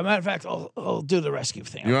 matter of fact, I'll do the rescue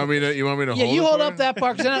thing. You want me to Yeah, hold you it hold for up that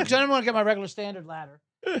part because I don't want to get my regular standard ladder.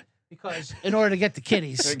 Because in order to get the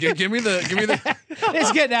kitties, you? Give me the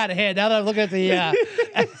it's getting out of hand. Now that I'm looking at the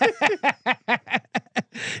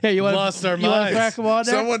Hey, you want Lost our you want to minds. crack them on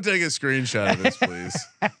there? Someone take a screenshot of this, please.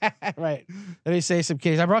 Right. Let me say some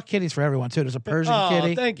kitties. I brought kitties for everyone too. There's a Persian Oh,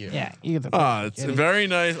 kitty. thank you. Yeah, you get the Ah, Persian it's kitty. very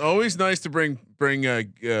nice. Always nice to bring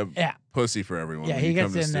Yeah. pussy for everyone. Yeah, when he you gets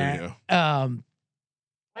come to in studio. there.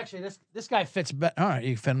 Actually, this guy fits better. All right,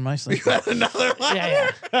 you fit him nicely. You got another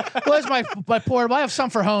ladder. Yeah. Well, it's my portable. I have some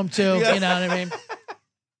for home too. Yeah. You know what I mean?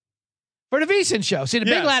 For the VSiN show. See, the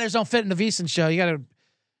big Yes. ladders don't fit in the VSiN show. You got to.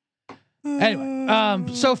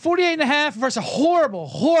 Anyway, so 48.5 versus a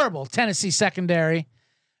horrible Tennessee secondary,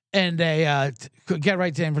 and they could get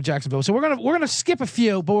right to him for Jacksonville. So we're gonna skip a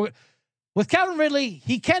few, but with Calvin Ridley,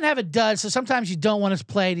 he can have a dud. So sometimes you don't want to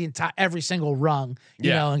play the entire every single rung,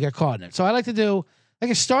 you know, and get caught in it. So I like to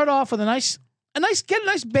start off with a nice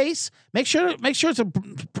base. Make sure it's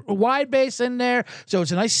a wide base in there, so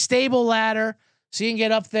it's a nice stable ladder, so you can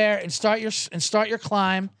get up there and start your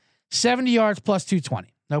climb. 70 yards plus 220,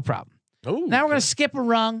 no problem. Ooh, Now we're gonna skip a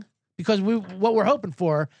rung because what we're hoping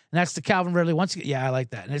for, and that's the Calvin Ridley. Once again, yeah, I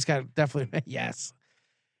like that, and it's got definitely yes.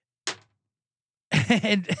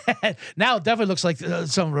 And now it definitely looks like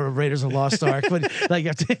some Raiders of the Lost Ark, but like you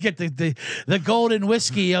have to get the golden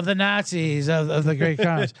whiskey of the Nazis of the great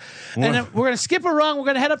crimes. And then we're gonna skip a rung. We're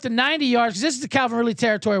gonna head up to 90 yards because this is the Calvin Ridley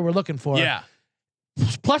territory we're looking for. Yeah.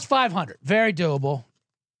 Plus 500, very doable.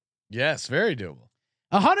 Yes, very doable.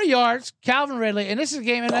 100 yards, Calvin Ridley, and this is a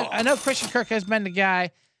game. And I know Christian Kirk has been the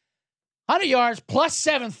guy. 100 yards plus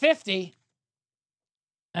 750.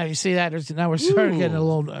 You see that? Now we're starting getting a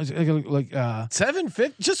little like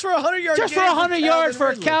 750 just for 100 yards. Just for 100 yards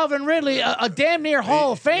for Calvin Ridley, a damn near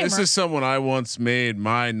Hall of Famer. This is someone I once made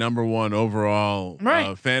my number 1 overall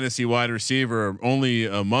fantasy wide receiver only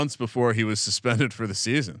months before he was suspended for the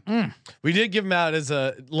season. We did give him out as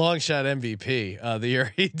a long shot MVP the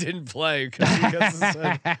year he didn't play because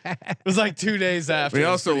it was like 2 days after. We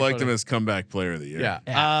also liked him as comeback player of the year.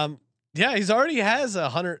 Yeah. Yeah, he's already has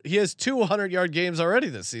 100. He has 2 100-yard games already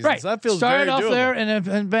this season. Right. So that feels started very off doable. there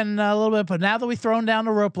and been a little bit. But now that we've thrown down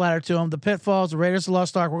the rope ladder to him, the pitfalls, the Raiders of the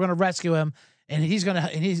Lost Ark, we're going to rescue him, and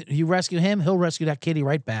you rescue him, he'll rescue that kitty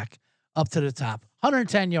right back up to the top.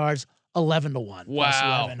 110 yards, 11-1. Wow. Plus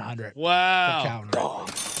 1100. Wow.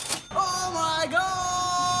 Oh my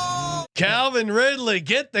God! Calvin Ridley,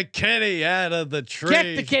 get the kitty out of the tree.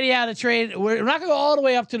 Get the kitty out of the trade. We're not going to go all the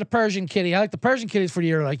way up to the Persian kitty. I like the Persian kitties for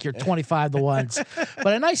your 25-1s,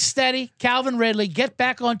 but a nice steady Calvin Ridley. Get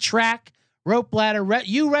back on track. Rope ladder. Tell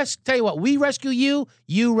you what, we rescue you.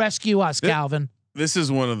 You rescue us, Calvin. This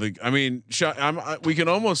is one of the. I mean, we can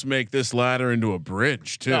almost make this ladder into a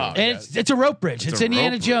bridge too. Oh, it's a rope bridge. It's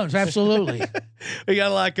Indiana Jones. Absolutely. We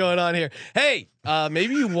got a lot going on here. Hey,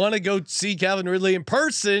 maybe you want to go see Calvin Ridley in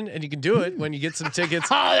person, and you can do it when you get some tickets.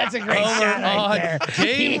 Oh, that's a great shot right there.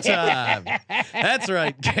 Game Time. That's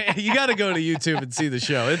right. You got to go to YouTube and see the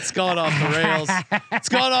show. It's gone off the rails. It's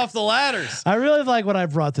gone off the ladders. I really like what I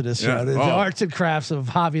brought to this show. The arts and crafts of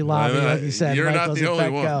Hobby Lobby, like you said. You're not the only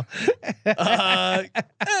one.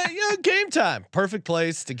 Game Time. Perfect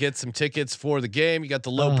place to get some tickets for the game. You got the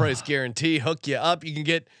low price guarantee. Hook you up. You can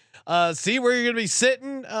get see where you're going to be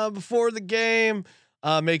sitting before the game.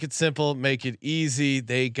 Make it simple. Make it easy.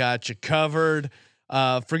 They got you covered.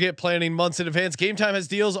 Forget planning months in advance. Game Time has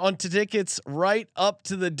deals on tickets right up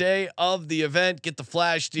to the day of the event. Get the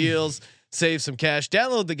flash deals. Save some cash.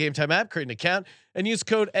 Download the Game Time app, create an account, and use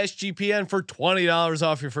code SGPN for $20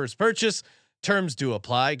 off your first purchase. Terms do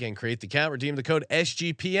apply. Again, create the account, redeem the code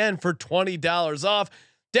SGPN for $20 off.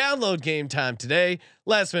 Download Game Time today.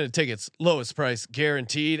 Last minute tickets, lowest price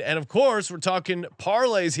guaranteed. And of course, we're talking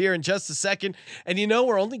parlays here in just a second. And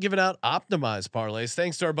we're only giving out optimized parlays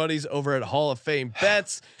thanks to our buddies over at Hall of Fame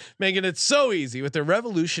Bets, making it so easy with their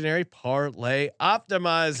revolutionary parlay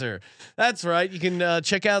optimizer. That's right. You can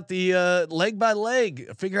check out the leg by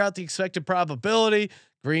leg, figure out the expected probability.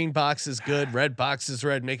 Green box is good. Red box is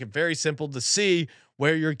red. Make it very simple to see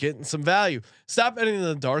where you're getting some value. Stop betting in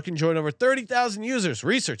the dark and join over 30,000 users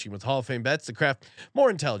researching with Hall of Fame Bets to craft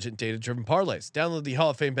more intelligent, data-driven parlays. Download the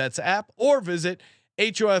Hall of Fame Bets app or visit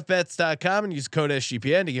HOFBets.com and use code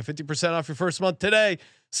SGPN to get 50% off your first month today.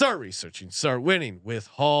 Start researching, start winning with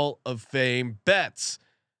Hall of Fame Bets.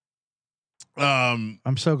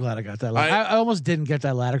 I'm so glad I got that ladder. I almost didn't get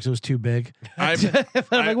that ladder because it was too big. I'm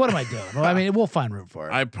like, what am I doing? Well, I mean, we'll find room for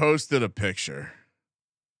it. I posted a picture.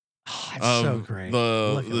 Oh, it's so great.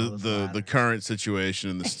 The current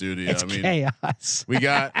situation in the studio. It's chaos. we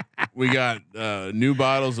got new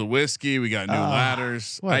bottles of whiskey. We got new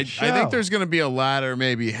ladders. I think there's going to be a ladder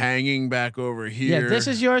maybe hanging back over here. Yeah, this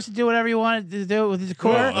is yours to do whatever you want to do with the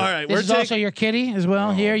decor. All right, this is also your kitty as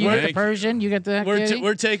well. Here, you get the Persian. You get the.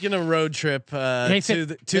 We're taking a road trip to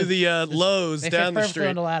the Lowe's down the street.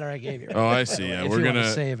 On the ladder I gave you. Oh, I see. Yeah, we're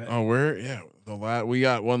gonna save it. Oh, we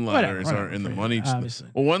got one ladder in the money. Obviously.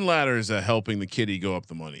 Well, one ladder is helping the kitty go up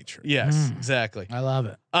the money tree. Yes, exactly. I love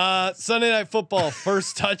it. Sunday Night Football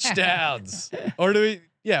first touchdowns, or do we?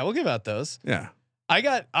 Yeah, we'll give out those. Yeah, I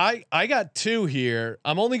got 2 here.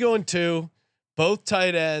 I'm only going 2. Both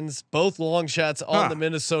tight ends, both long shots on the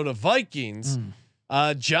Minnesota Vikings.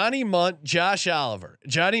 Johnny Munt, Josh Oliver.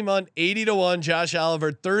 Johnny Munt 80-1, Josh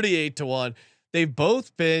Oliver 38-1. They've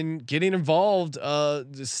both been getting involved.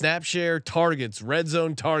 Snap share targets, red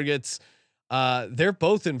zone targets. They're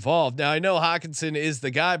both involved. Now I know Hockenson is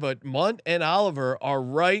the guy, but Munt and Oliver are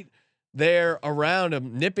right there around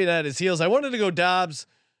him, nipping at his heels. I wanted to go Dobbs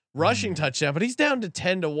rushing touchdown, but he's down to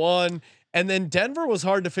 10-1. And then Denver was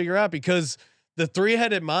hard to figure out because the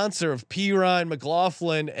 3-headed monster of P. Ryan,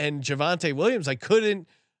 McLaughlin, and Javonte Williams. I couldn't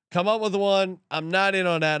come up with one. I'm not in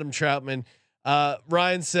on Adam Troutman.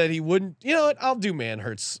 Ryan said he wouldn't. You know what? I'll do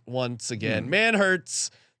Manhurts once again.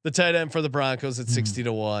 Manhurts, the tight end for the Broncos at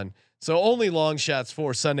 60-1. So only long shots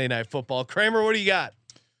for Sunday Night Football. Kramer, what do you got?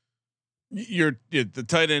 The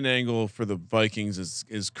tight end angle for the Vikings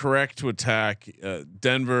is correct to attack.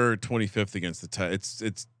 Denver 25th against the tight.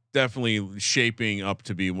 It's definitely shaping up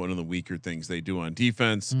to be one of the weaker things they do on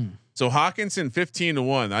defense. So Hockenson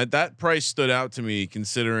 15-1. That price stood out to me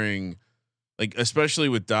considering, like, especially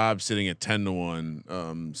with Dobbs sitting at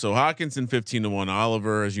 10-1. So Hockenson 15-1.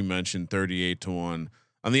 Oliver, as you mentioned, 38-1.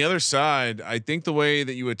 On the other side, I think the way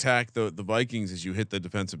that you attack the Vikings is you hit the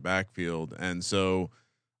defensive backfield, and so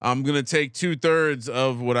I'm going to take 2/3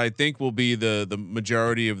 of what I think will be the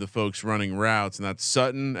majority of the folks running routes, and that's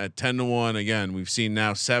Sutton at 10-1. Again, we've seen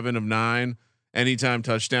now 7 of 9 anytime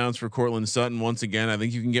touchdowns for Cortland Sutton. Once again, I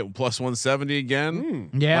think you can get plus 170 again.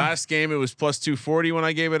 Yeah. Last game it was plus 240 when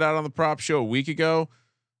I gave it out on the prop show a week ago.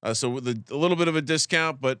 So with a little bit of a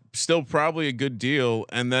discount, but still probably a good deal.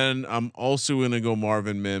 And then I'm also going to go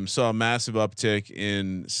Marvin Mims. Saw a massive uptick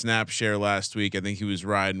in snap share last week. I think he was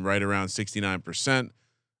riding right around 69%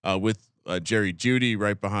 with Jerry Jeudy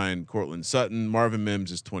right behind Cortland Sutton. Marvin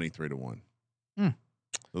Mims is 23-1. So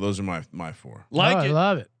those are my 4. I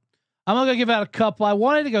love it. I'm gonna give out a couple. I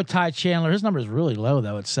wanted to go Ty Chandler. His number is really low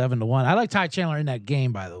though. It's 7-1. I like Ty Chandler in that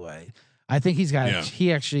game, by the way. I think he's got. Yeah.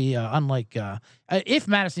 He actually, unlike if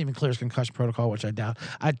Madison even clears concussion protocol, which I doubt,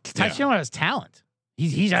 Ty Chandler has talent.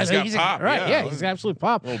 He's got pop, right? Yeah, he's got absolute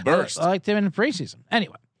pop. Little burst. I liked him in the preseason.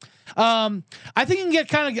 Anyway, I think you can get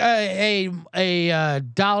kind of a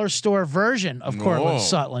dollar store version of Cortland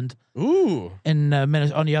Sutton. Ooh, in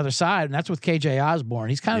on the other side, and that's with KJ Osborne.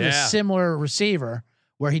 He's kind of a similar receiver.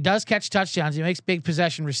 Where he does catch touchdowns, he makes big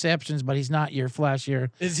possession receptions, but he's not your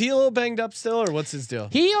flashier. Is he a little banged up still, or what's his deal?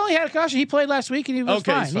 He only had a caution. He played last week and he was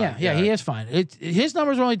fine. Yeah, he is fine. His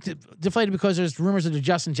numbers are only deflated because there's rumors of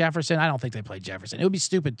Justin Jefferson. I don't think they played Jefferson. It would be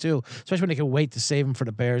stupid too, especially when they could wait to save him for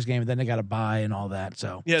the Bears game, and then they got to buy and all that.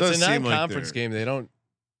 So yeah, it's a non-conference game. They don't.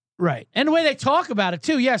 Right, and the way they talk about it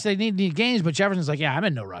too. Yes, they need games, but Jefferson's like, yeah, I'm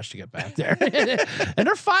in no rush to get back there, and they're 5-0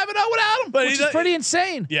 without him, which is pretty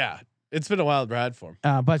insane. Yeah. It's been a wild ride for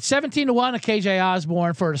him. But 17-1 to KJ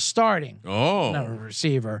Osborne for the starting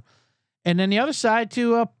receiver. And then the other side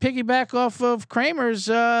to piggyback off of Kramer's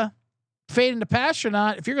fade into pass or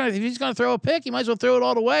not. If he's gonna throw a pick, he might as well throw it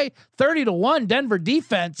all the way. 30-1 Denver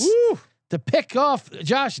defense to pick off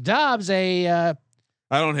Josh Dobbs. I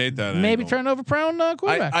don't hate that. Maybe angle. turnover prone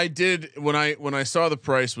quarterback. I did when I saw the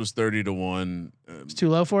price was 30-1. It's too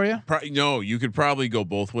low for you. No, you could probably go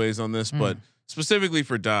both ways on this, but. Specifically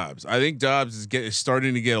for Dobbs, I think Dobbs is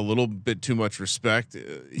starting to get a little bit too much respect.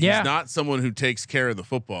 He's not someone who takes care of the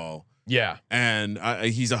football. Yeah, and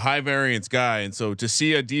he's a high variance guy, and so to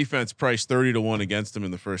see a defense price 30-1 against him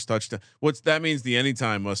in the first touchdown, that means the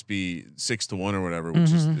anytime must be 6-1 or whatever,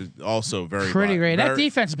 which is also pretty great. That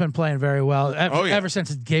defense has been playing very well ever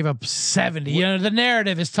since it gave up 70. You know, the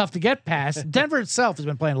narrative is tough to get past. Denver itself has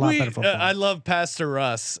been playing a lot better football. I love Pastor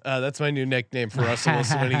Russ. That's my new nickname for Russell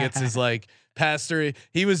Wilson when he gets his pastor.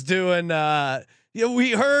 He was doing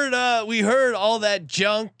we heard all that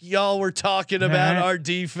junk y'all were talking about our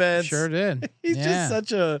defense. Sure did. He's just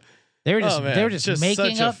such a they were just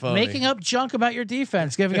making up junk about your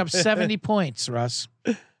defense, giving up 70 points, Russ.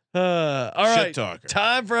 All right.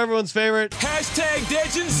 Time for everyone's favorite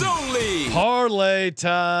 #Legends Only parlay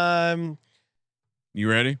time. You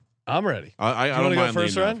ready? I'm ready. I don't mind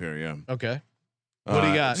first round here. Yeah. Okay. What do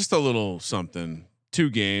you got? Just a little something. 2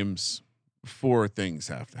 games. 4 things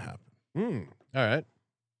have to happen. All right.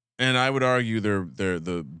 And I would argue they're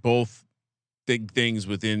the both big things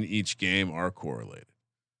within each game are correlated.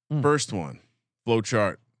 First one, flow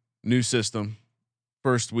chart, new system,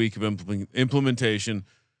 first week of implementation.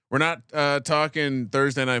 We're not talking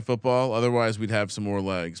Thursday night football. Otherwise we'd have some more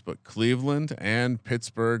legs, but Cleveland and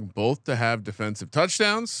Pittsburgh both to have defensive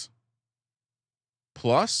touchdowns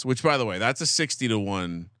plus, which by the way, that's a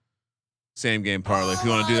 60-1 same game parlay if you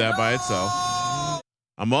want to do that by itself.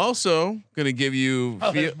 I'm also going to give you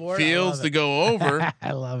Fields to go over.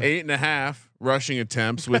 I love it. 8.5 rushing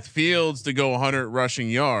attempts with Fields to go 100 rushing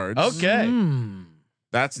yards. Okay.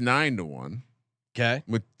 That's 9-1. Okay.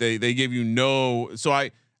 With they give you no. So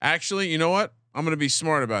I actually, you know what? I'm going to be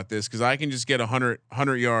smart about this because I can just get 100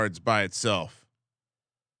 yards by itself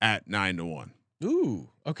at 9-1. Ooh.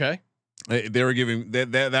 Okay. They were giving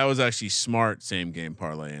that was actually smart same game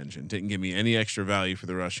parlay engine. Didn't give me any extra value for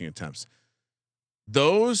the rushing attempts.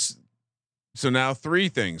 So now 3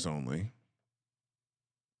 things only.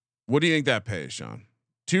 What do you think that pays, Sean?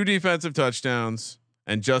 2 defensive touchdowns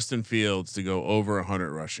and Justin Fields to go over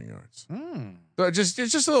 100 rushing yards. So it's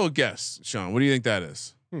just a little guess, Sean. What do you think that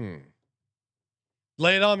is?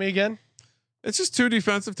 Lay it on me again. It's just 2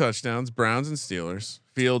 defensive touchdowns, Browns and Steelers.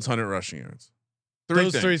 Fields 100 rushing yards. 3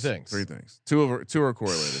 things. 3 things. 2 are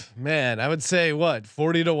correlated. Man, I would say what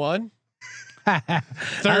 40-1.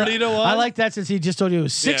 30-1. I like that since he just told you it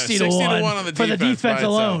was 60-1 on the for the defense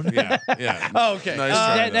alone. Yeah. Oh, okay.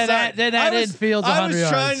 Then that in Fields. I was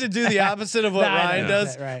trying to do the opposite of what Ryan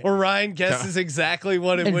does, where Ryan guesses exactly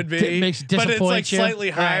what it would be, makes but it's like you. slightly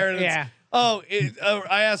higher. And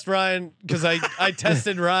I asked Ryan because I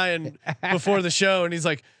tested Ryan before the show, and he's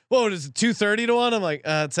like, "Whoa, is it 230 to 1?" I'm like,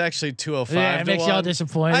 "It's actually 205." Yeah, it makes y'all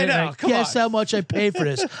disappointed. I know. Like, Come guess on. how much I paid for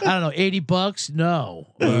this? I don't know, $80. No,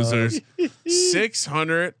 Losers.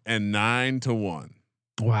 609 to 1.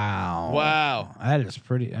 Wow, that is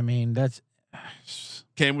pretty. I mean, that's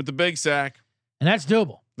Came with the big sack, and that's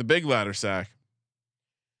doable. the big ladder sack.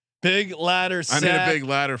 Big ladder sack. I need a big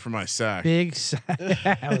ladder for my sack. Big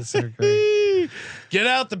that was so great. Get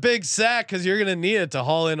out the big sack because you're gonna need it to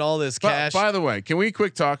haul in all this cash. By the way, can we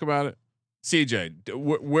quick talk about it? CJ,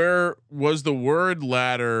 where was the word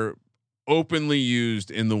ladder openly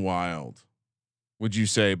used in the wild? Would you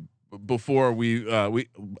say before we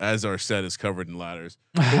as our set is covered in ladders?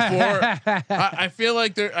 Before I feel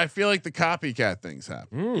like the copycat things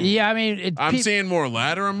happen. Yeah, I mean, I'm seeing more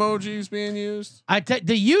ladder emojis being used.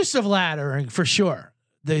 The use of laddering for sure.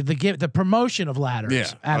 The promotion of ladders.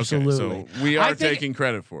 Yeah, absolutely. Okay, so we are taking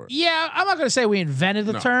credit for it. Yeah, I'm not going to say we invented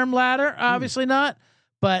the term ladder. Obviously not.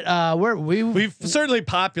 But we've certainly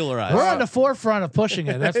popularized. We're on the forefront of pushing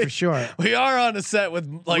it. That's for sure. We are on a set with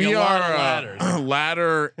like a lot of ladders.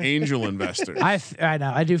 Ladder angel investors. I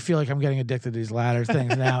know. I do feel like I'm getting addicted to these ladder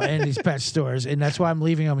things now in these pet stores, and that's why I'm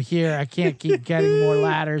leaving them here. I can't keep getting more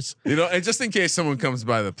ladders. You know, and just in case someone comes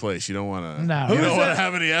by the place, you don't want to. No, you don't want to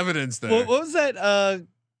have any evidence there. What was that?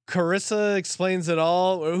 Carissa Explains It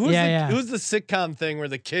All. Who's the sitcom thing where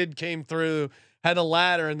the kid came through? Had a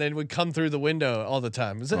ladder and then would come through the window all the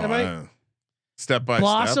time. Is it? Am I? Step by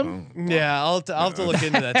Blossom? step. Yeah, I'll have to look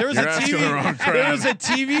into that. There was You're a asking the wrong crowd. There was a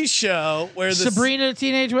TV show where Sabrina the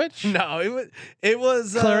Teenage Witch. No, it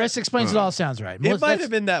was. Clarissa Explains It All sounds right. It might have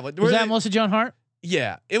been that one. Was that Melissa Joan Hart?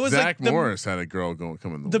 Yeah, it was. Zach like Morris had a girl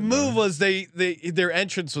coming. The move was their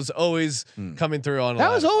entrance was always coming through on.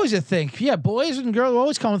 That was always a thing. Yeah, boys and girls were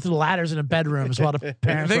always coming through the ladders in the bedrooms while the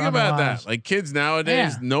parents. Think were on about the that. Like kids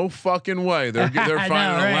nowadays, no fucking way they're finding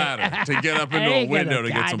a ladder to get up into a window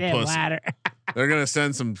to get some pussy. They're gonna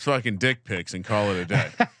send some fucking dick pics and call it a day.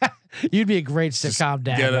 You'd be a great sitcom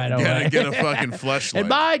dad right away. Get a fucking fleshlight. In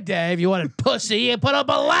my day, if you wanted pussy, you put up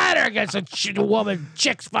a ladder against a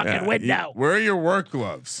chick's fucking window. Where are your work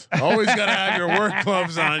gloves? Always got to have your work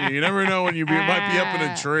gloves on you. You never know when you might be up in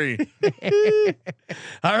a tree.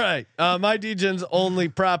 All right, my DGen's only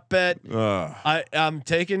prop bet. I'm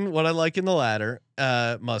taking what I like in the ladder,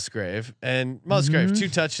 Musgrave, and Musgrave 2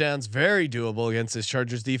 touchdowns, very doable against this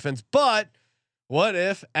Chargers defense. But what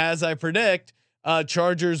if, as I predict,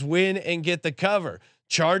 Chargers win and get the cover?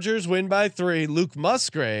 Chargers win by 3. Luke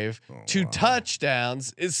Musgrave 2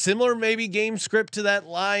 touchdowns is similar, maybe game script to that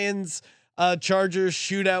Lions Chargers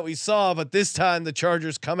shootout we saw, but this time the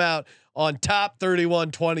Chargers come out on top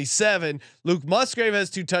 31-27. Luke Musgrave has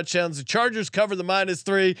 2 touchdowns. The Chargers cover the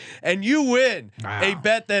 -3, and you win a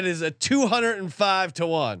bet that is a 205 to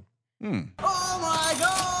 1. Oh my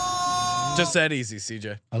God! Just that easy,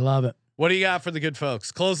 CJ. I love it. What do you got for the good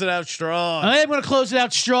folks? Close it out strong. I'm going to close it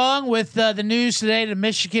out strong with the news today to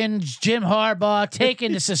Michigan's Jim Harbaugh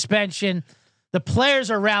taking the suspension. The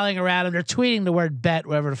players are rallying around him. They're tweeting the word bet,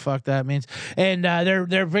 whatever the fuck that means. And they're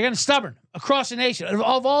getting stubborn across the nation of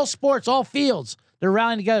all sports, all fields. They're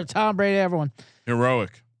rallying together. Tom Brady, everyone.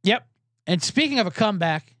 Heroic. Yep. And speaking of a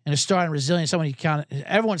comeback and a start in resilience,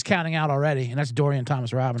 everyone's counting out already, and that's Dorian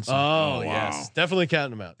Thomas-Robinson. Oh, yes. Definitely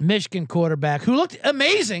counting him out. Michigan quarterback who looked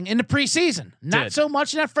amazing in the preseason. Not so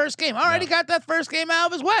much in that first game. Already got that first game out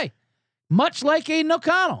of his way. Much like Aiden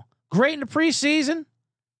O'Connell. Great in the preseason.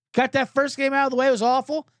 Got that first game out of the way. It was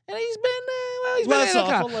awful. And he's been less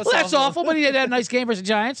awful, but he did have a nice game versus the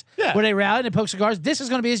Giants where they rallied and poked cigars. This is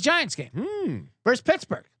going to be his Giants game versus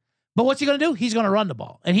Pittsburgh. But what's he going to do? He's going to run the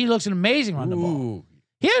ball. And he looks an amazing run the ball.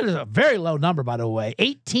 He had a very low number, by the way.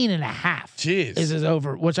 18.5. Jeez. Is his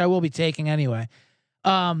over, which I will be taking anyway.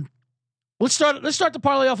 Let's start the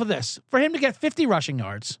parlay off of this. For him to get 50 rushing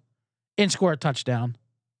yards and score a touchdown,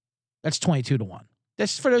 that's 22 to 1.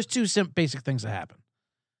 That's for those 2 basic things that happen.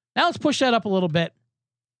 Now let's push that up a little bit.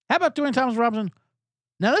 How about Dorian Thomas-Robinson?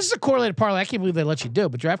 Now this is a correlated parlay. I can't believe they let you do it,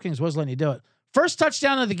 but DraftKings was letting you do it. First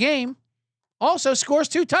touchdown of the game. Also scores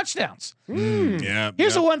 2 touchdowns. Yeah.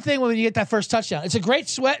 Here's the one thing when you get that first touchdown. It's a great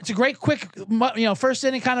sweat. It's a great quick, first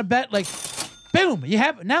inning kind of bet. Like, boom, you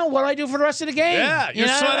have now. What do I do for the rest of the game? Yeah, you're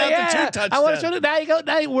sweating out the 2 touchdowns. I want to sweat it. Now you go.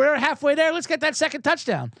 Now we're halfway there. Let's get that second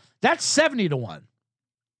touchdown. That's 70 to 1.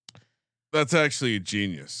 That's actually a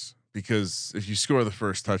genius because if you score the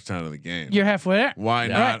first touchdown of the game, you're halfway there. Why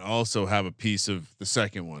not also have a piece of the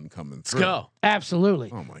second one coming through? Let's go.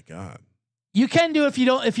 Absolutely. Oh my God. You can do it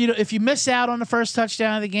if you miss out on the first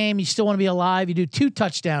touchdown of the game, you still want to be alive. You do 2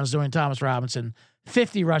 touchdowns during Thomas Robinson,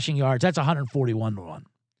 50 rushing yards. That's 141 to 1.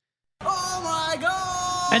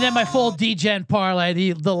 And then my full D-Gen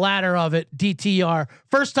parlay, the latter of it, DTR,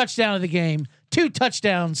 first touchdown of the game, 2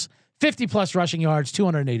 touchdowns, 50+ rushing yards,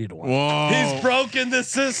 280 to 1. Whoa. He's broken the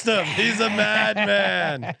system. He's a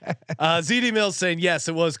madman. ZD Mills saying yes,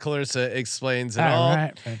 it was Clarissa explains it all.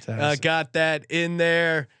 Right, fantastic. Got that in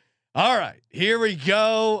there. All right, here we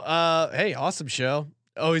go. Hey, awesome show.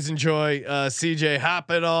 Always enjoy CJ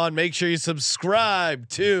hopping on. Make sure you subscribe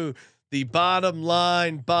to the Bottom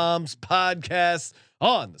Line Bombs podcast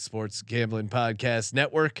on the Sports Gambling Podcast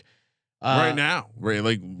Network. Right now,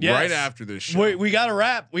 right after this show. We got to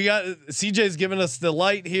wrap. We got CJ's giving us the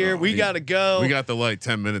light here. We got to go. We got the light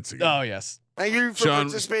 10 minutes ago. Oh yes. Thank you for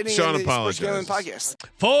participating in the Sports Gambling Podcast.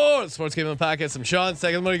 For the Sports Gambling Podcast, I'm Sean,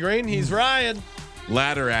 second money green. He's Ryan.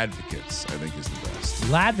 Ladder Advocates, I think, is the best.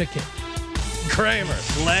 Ladvocate. Kramer.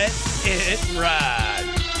 Let it ride.